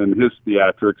and his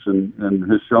theatrics and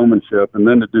his showmanship, and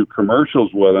then to do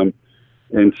commercials with him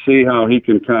and see how he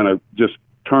can kind of just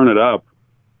turn it up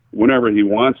whenever he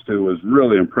wants to is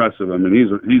really impressive. I mean, he's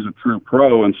a true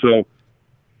pro. And so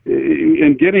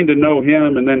in getting to know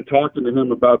him and then talking to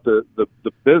him about the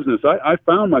business, I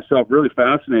found myself really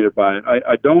fascinated by it.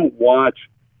 I don't watch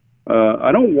a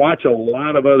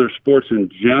lot of other sports in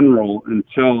general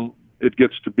until it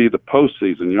gets to be the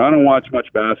postseason. I don't watch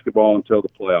much basketball until the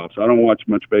playoffs. I don't watch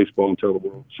much baseball until the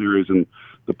World Series and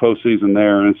the postseason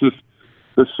there. And it's just,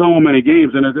 there's so many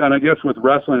games, and I guess with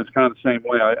wrestling, it's kind of the same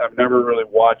way. I've never really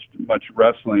watched much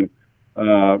wrestling,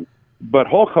 but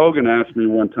Hulk Hogan asked me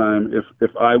one time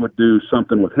if I would do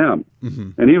something with him,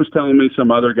 and he was telling me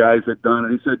some other guys had done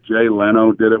it. He said Jay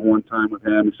Leno did it one time with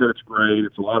him. He said it's great,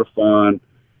 it's a lot of fun,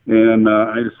 and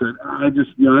I just said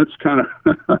it's kind of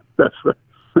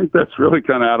I think that's really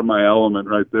kind of out of my element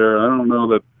right there. I don't know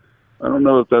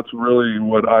that that's really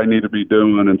what I need to be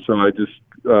doing, and so I just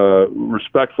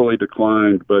respectfully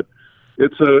declined. But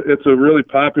it's a really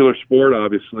popular sport,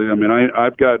 obviously. I mean,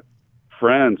 I've got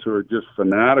friends who are just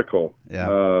fanatical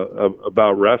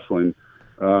about wrestling.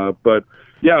 But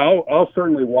yeah, I'll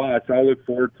certainly watch. I'll look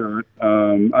forward to it.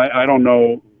 I don't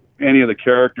know any of the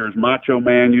characters. Macho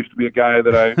Man used to be a guy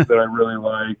that I really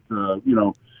liked.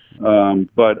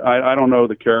 But I don't know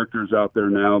the characters out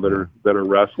there now that are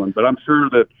wrestling. But I'm sure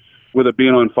that with it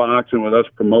being on Fox and with us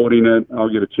promoting it, I'll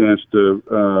get a chance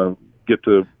to get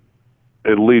to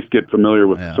at least get familiar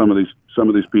with some of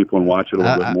these people and watch it a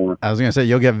little bit more. I was going to say,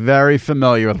 you'll get very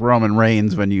familiar with Roman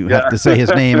Reigns when you have to say his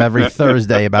name every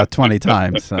Thursday about 20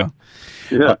 times. So,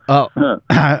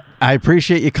 I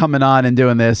appreciate you coming on and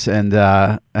doing this, and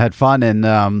had fun,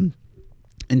 and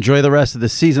enjoy the rest of the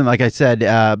season. Like I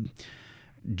said,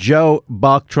 Joe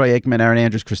Buck, Troy Aikman, Aaron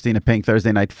Andrews, Christina Pink,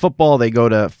 Thursday Night Football. They go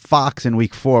to Fox in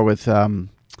Week 4 with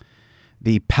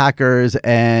the Packers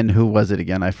and who was it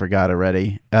again? I forgot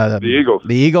already. The Eagles.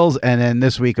 The Eagles, and then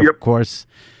this week, of course,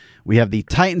 we have the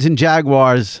Titans and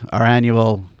Jaguars, our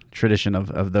annual tradition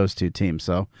of those two teams.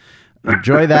 So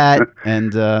enjoy that,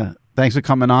 and thanks for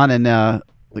coming on. And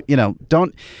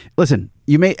don't listen.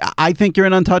 I think you're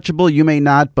an untouchable. You may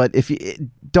not, but if you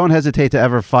don't hesitate to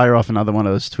ever fire off another one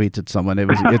of those tweets at someone.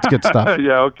 It's good stuff.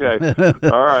 Yeah. Okay.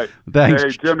 All right. Thanks. Hey,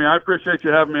 Jimmy, I appreciate you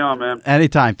having me on, man.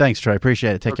 Anytime. Thanks, Troy.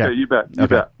 Appreciate it. Take care. You bet. You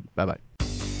bet. Bye-bye.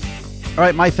 All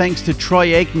right. My thanks to Troy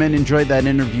Aikman. Enjoyed that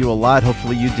interview a lot.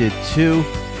 Hopefully you did too.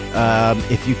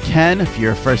 If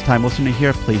you're a first-time listener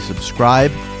here, please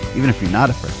subscribe. Even if you're not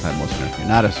a first-time listener, if you're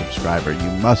not a subscriber, you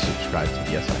must subscribe to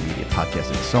the SI Media Podcast.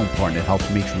 It's so important. It helps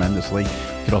me tremendously.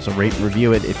 You can also rate and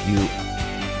review it if you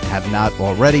have not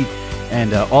already.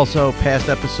 And also, past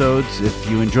episodes, if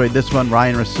you enjoyed this one,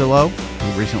 Ryan Russillo,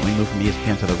 who recently moved from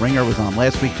ESPN to The Ringer, was on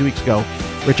last week. 2 weeks ago,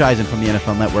 Rich Eisen from the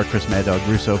NFL Network, Chris Mad Dog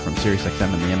Russo from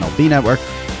SiriusXM and the MLB Network,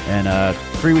 and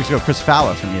 3 weeks ago, Chris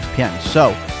Fowler from ESPN.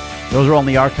 So, those are all in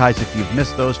the archives. If you've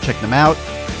missed those, check them out.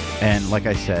 And like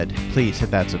I said, please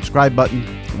hit that subscribe button.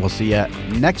 We'll see you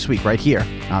next week right here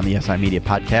on the SI Media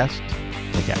Podcast.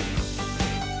 Take care.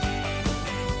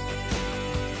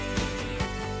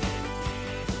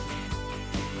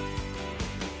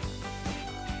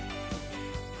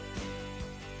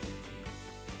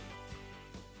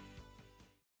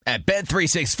 At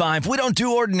Bet365, we don't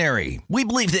do ordinary. We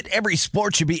believe that every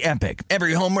sport should be epic.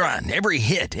 Every home run, every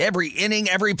hit, every inning,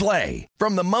 every play.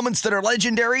 From the moments that are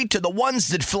legendary to the ones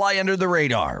that fly under the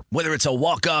radar. Whether it's a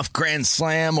walk-off grand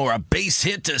slam or a base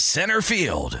hit to center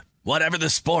field. Whatever the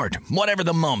sport, whatever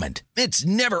the moment. It's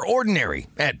never ordinary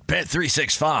at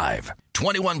Bet365.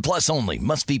 21 plus only.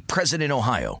 Must be present in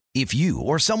Ohio. If you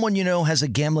or someone you know has a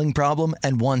gambling problem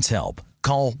and wants help,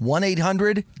 call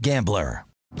 1-800-GAMBLER.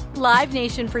 Live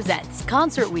Nation presents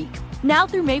Concert Week. Now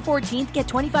through May 14th, get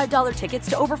 $25 tickets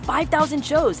to over 5,000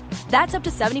 shows. That's up to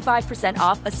 75%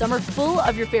 off a summer full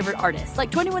of your favorite artists like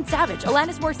 21 Savage,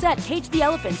 Alanis Morissette, Cage the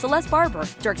Elephant, Celeste Barber,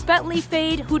 Dierks Bentley,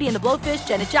 Fade, Hootie and the Blowfish,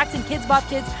 Janet Jackson, Kids Bop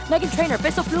Kids, Meghan Trainor,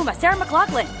 Peso Pluma, Sarah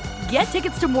McLachlan. Get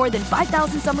tickets to more than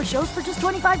 5,000 summer shows for just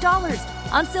 $25.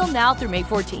 Until now through May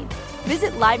 14th.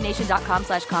 Visit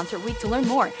LiveNation.com/Concert Week to learn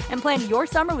more and plan your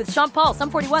summer with Sean Paul,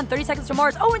 Sum 41, 30 Seconds to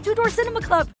Mars, and Two Door Cinema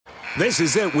Club. This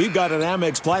is it. We've got an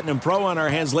Amex Platinum Pro on our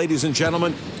hands, ladies and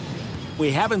gentlemen.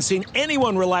 We haven't seen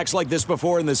anyone relax like this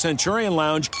before in the Centurion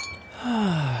Lounge.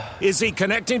 Is he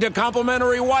connecting to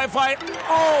complimentary Wi-Fi?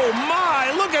 Oh,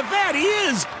 my. Look at that. He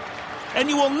is. And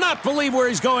you will not believe where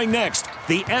he's going next.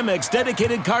 The Amex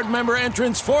dedicated card member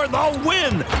entrance for the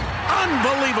win.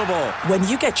 Unbelievable. When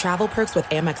you get travel perks with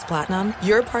Amex Platinum,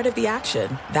 you're part of the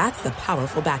action. That's the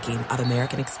powerful backing of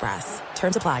American Express.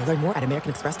 Terms apply. Learn more at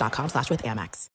americanexpress.com/withAmex.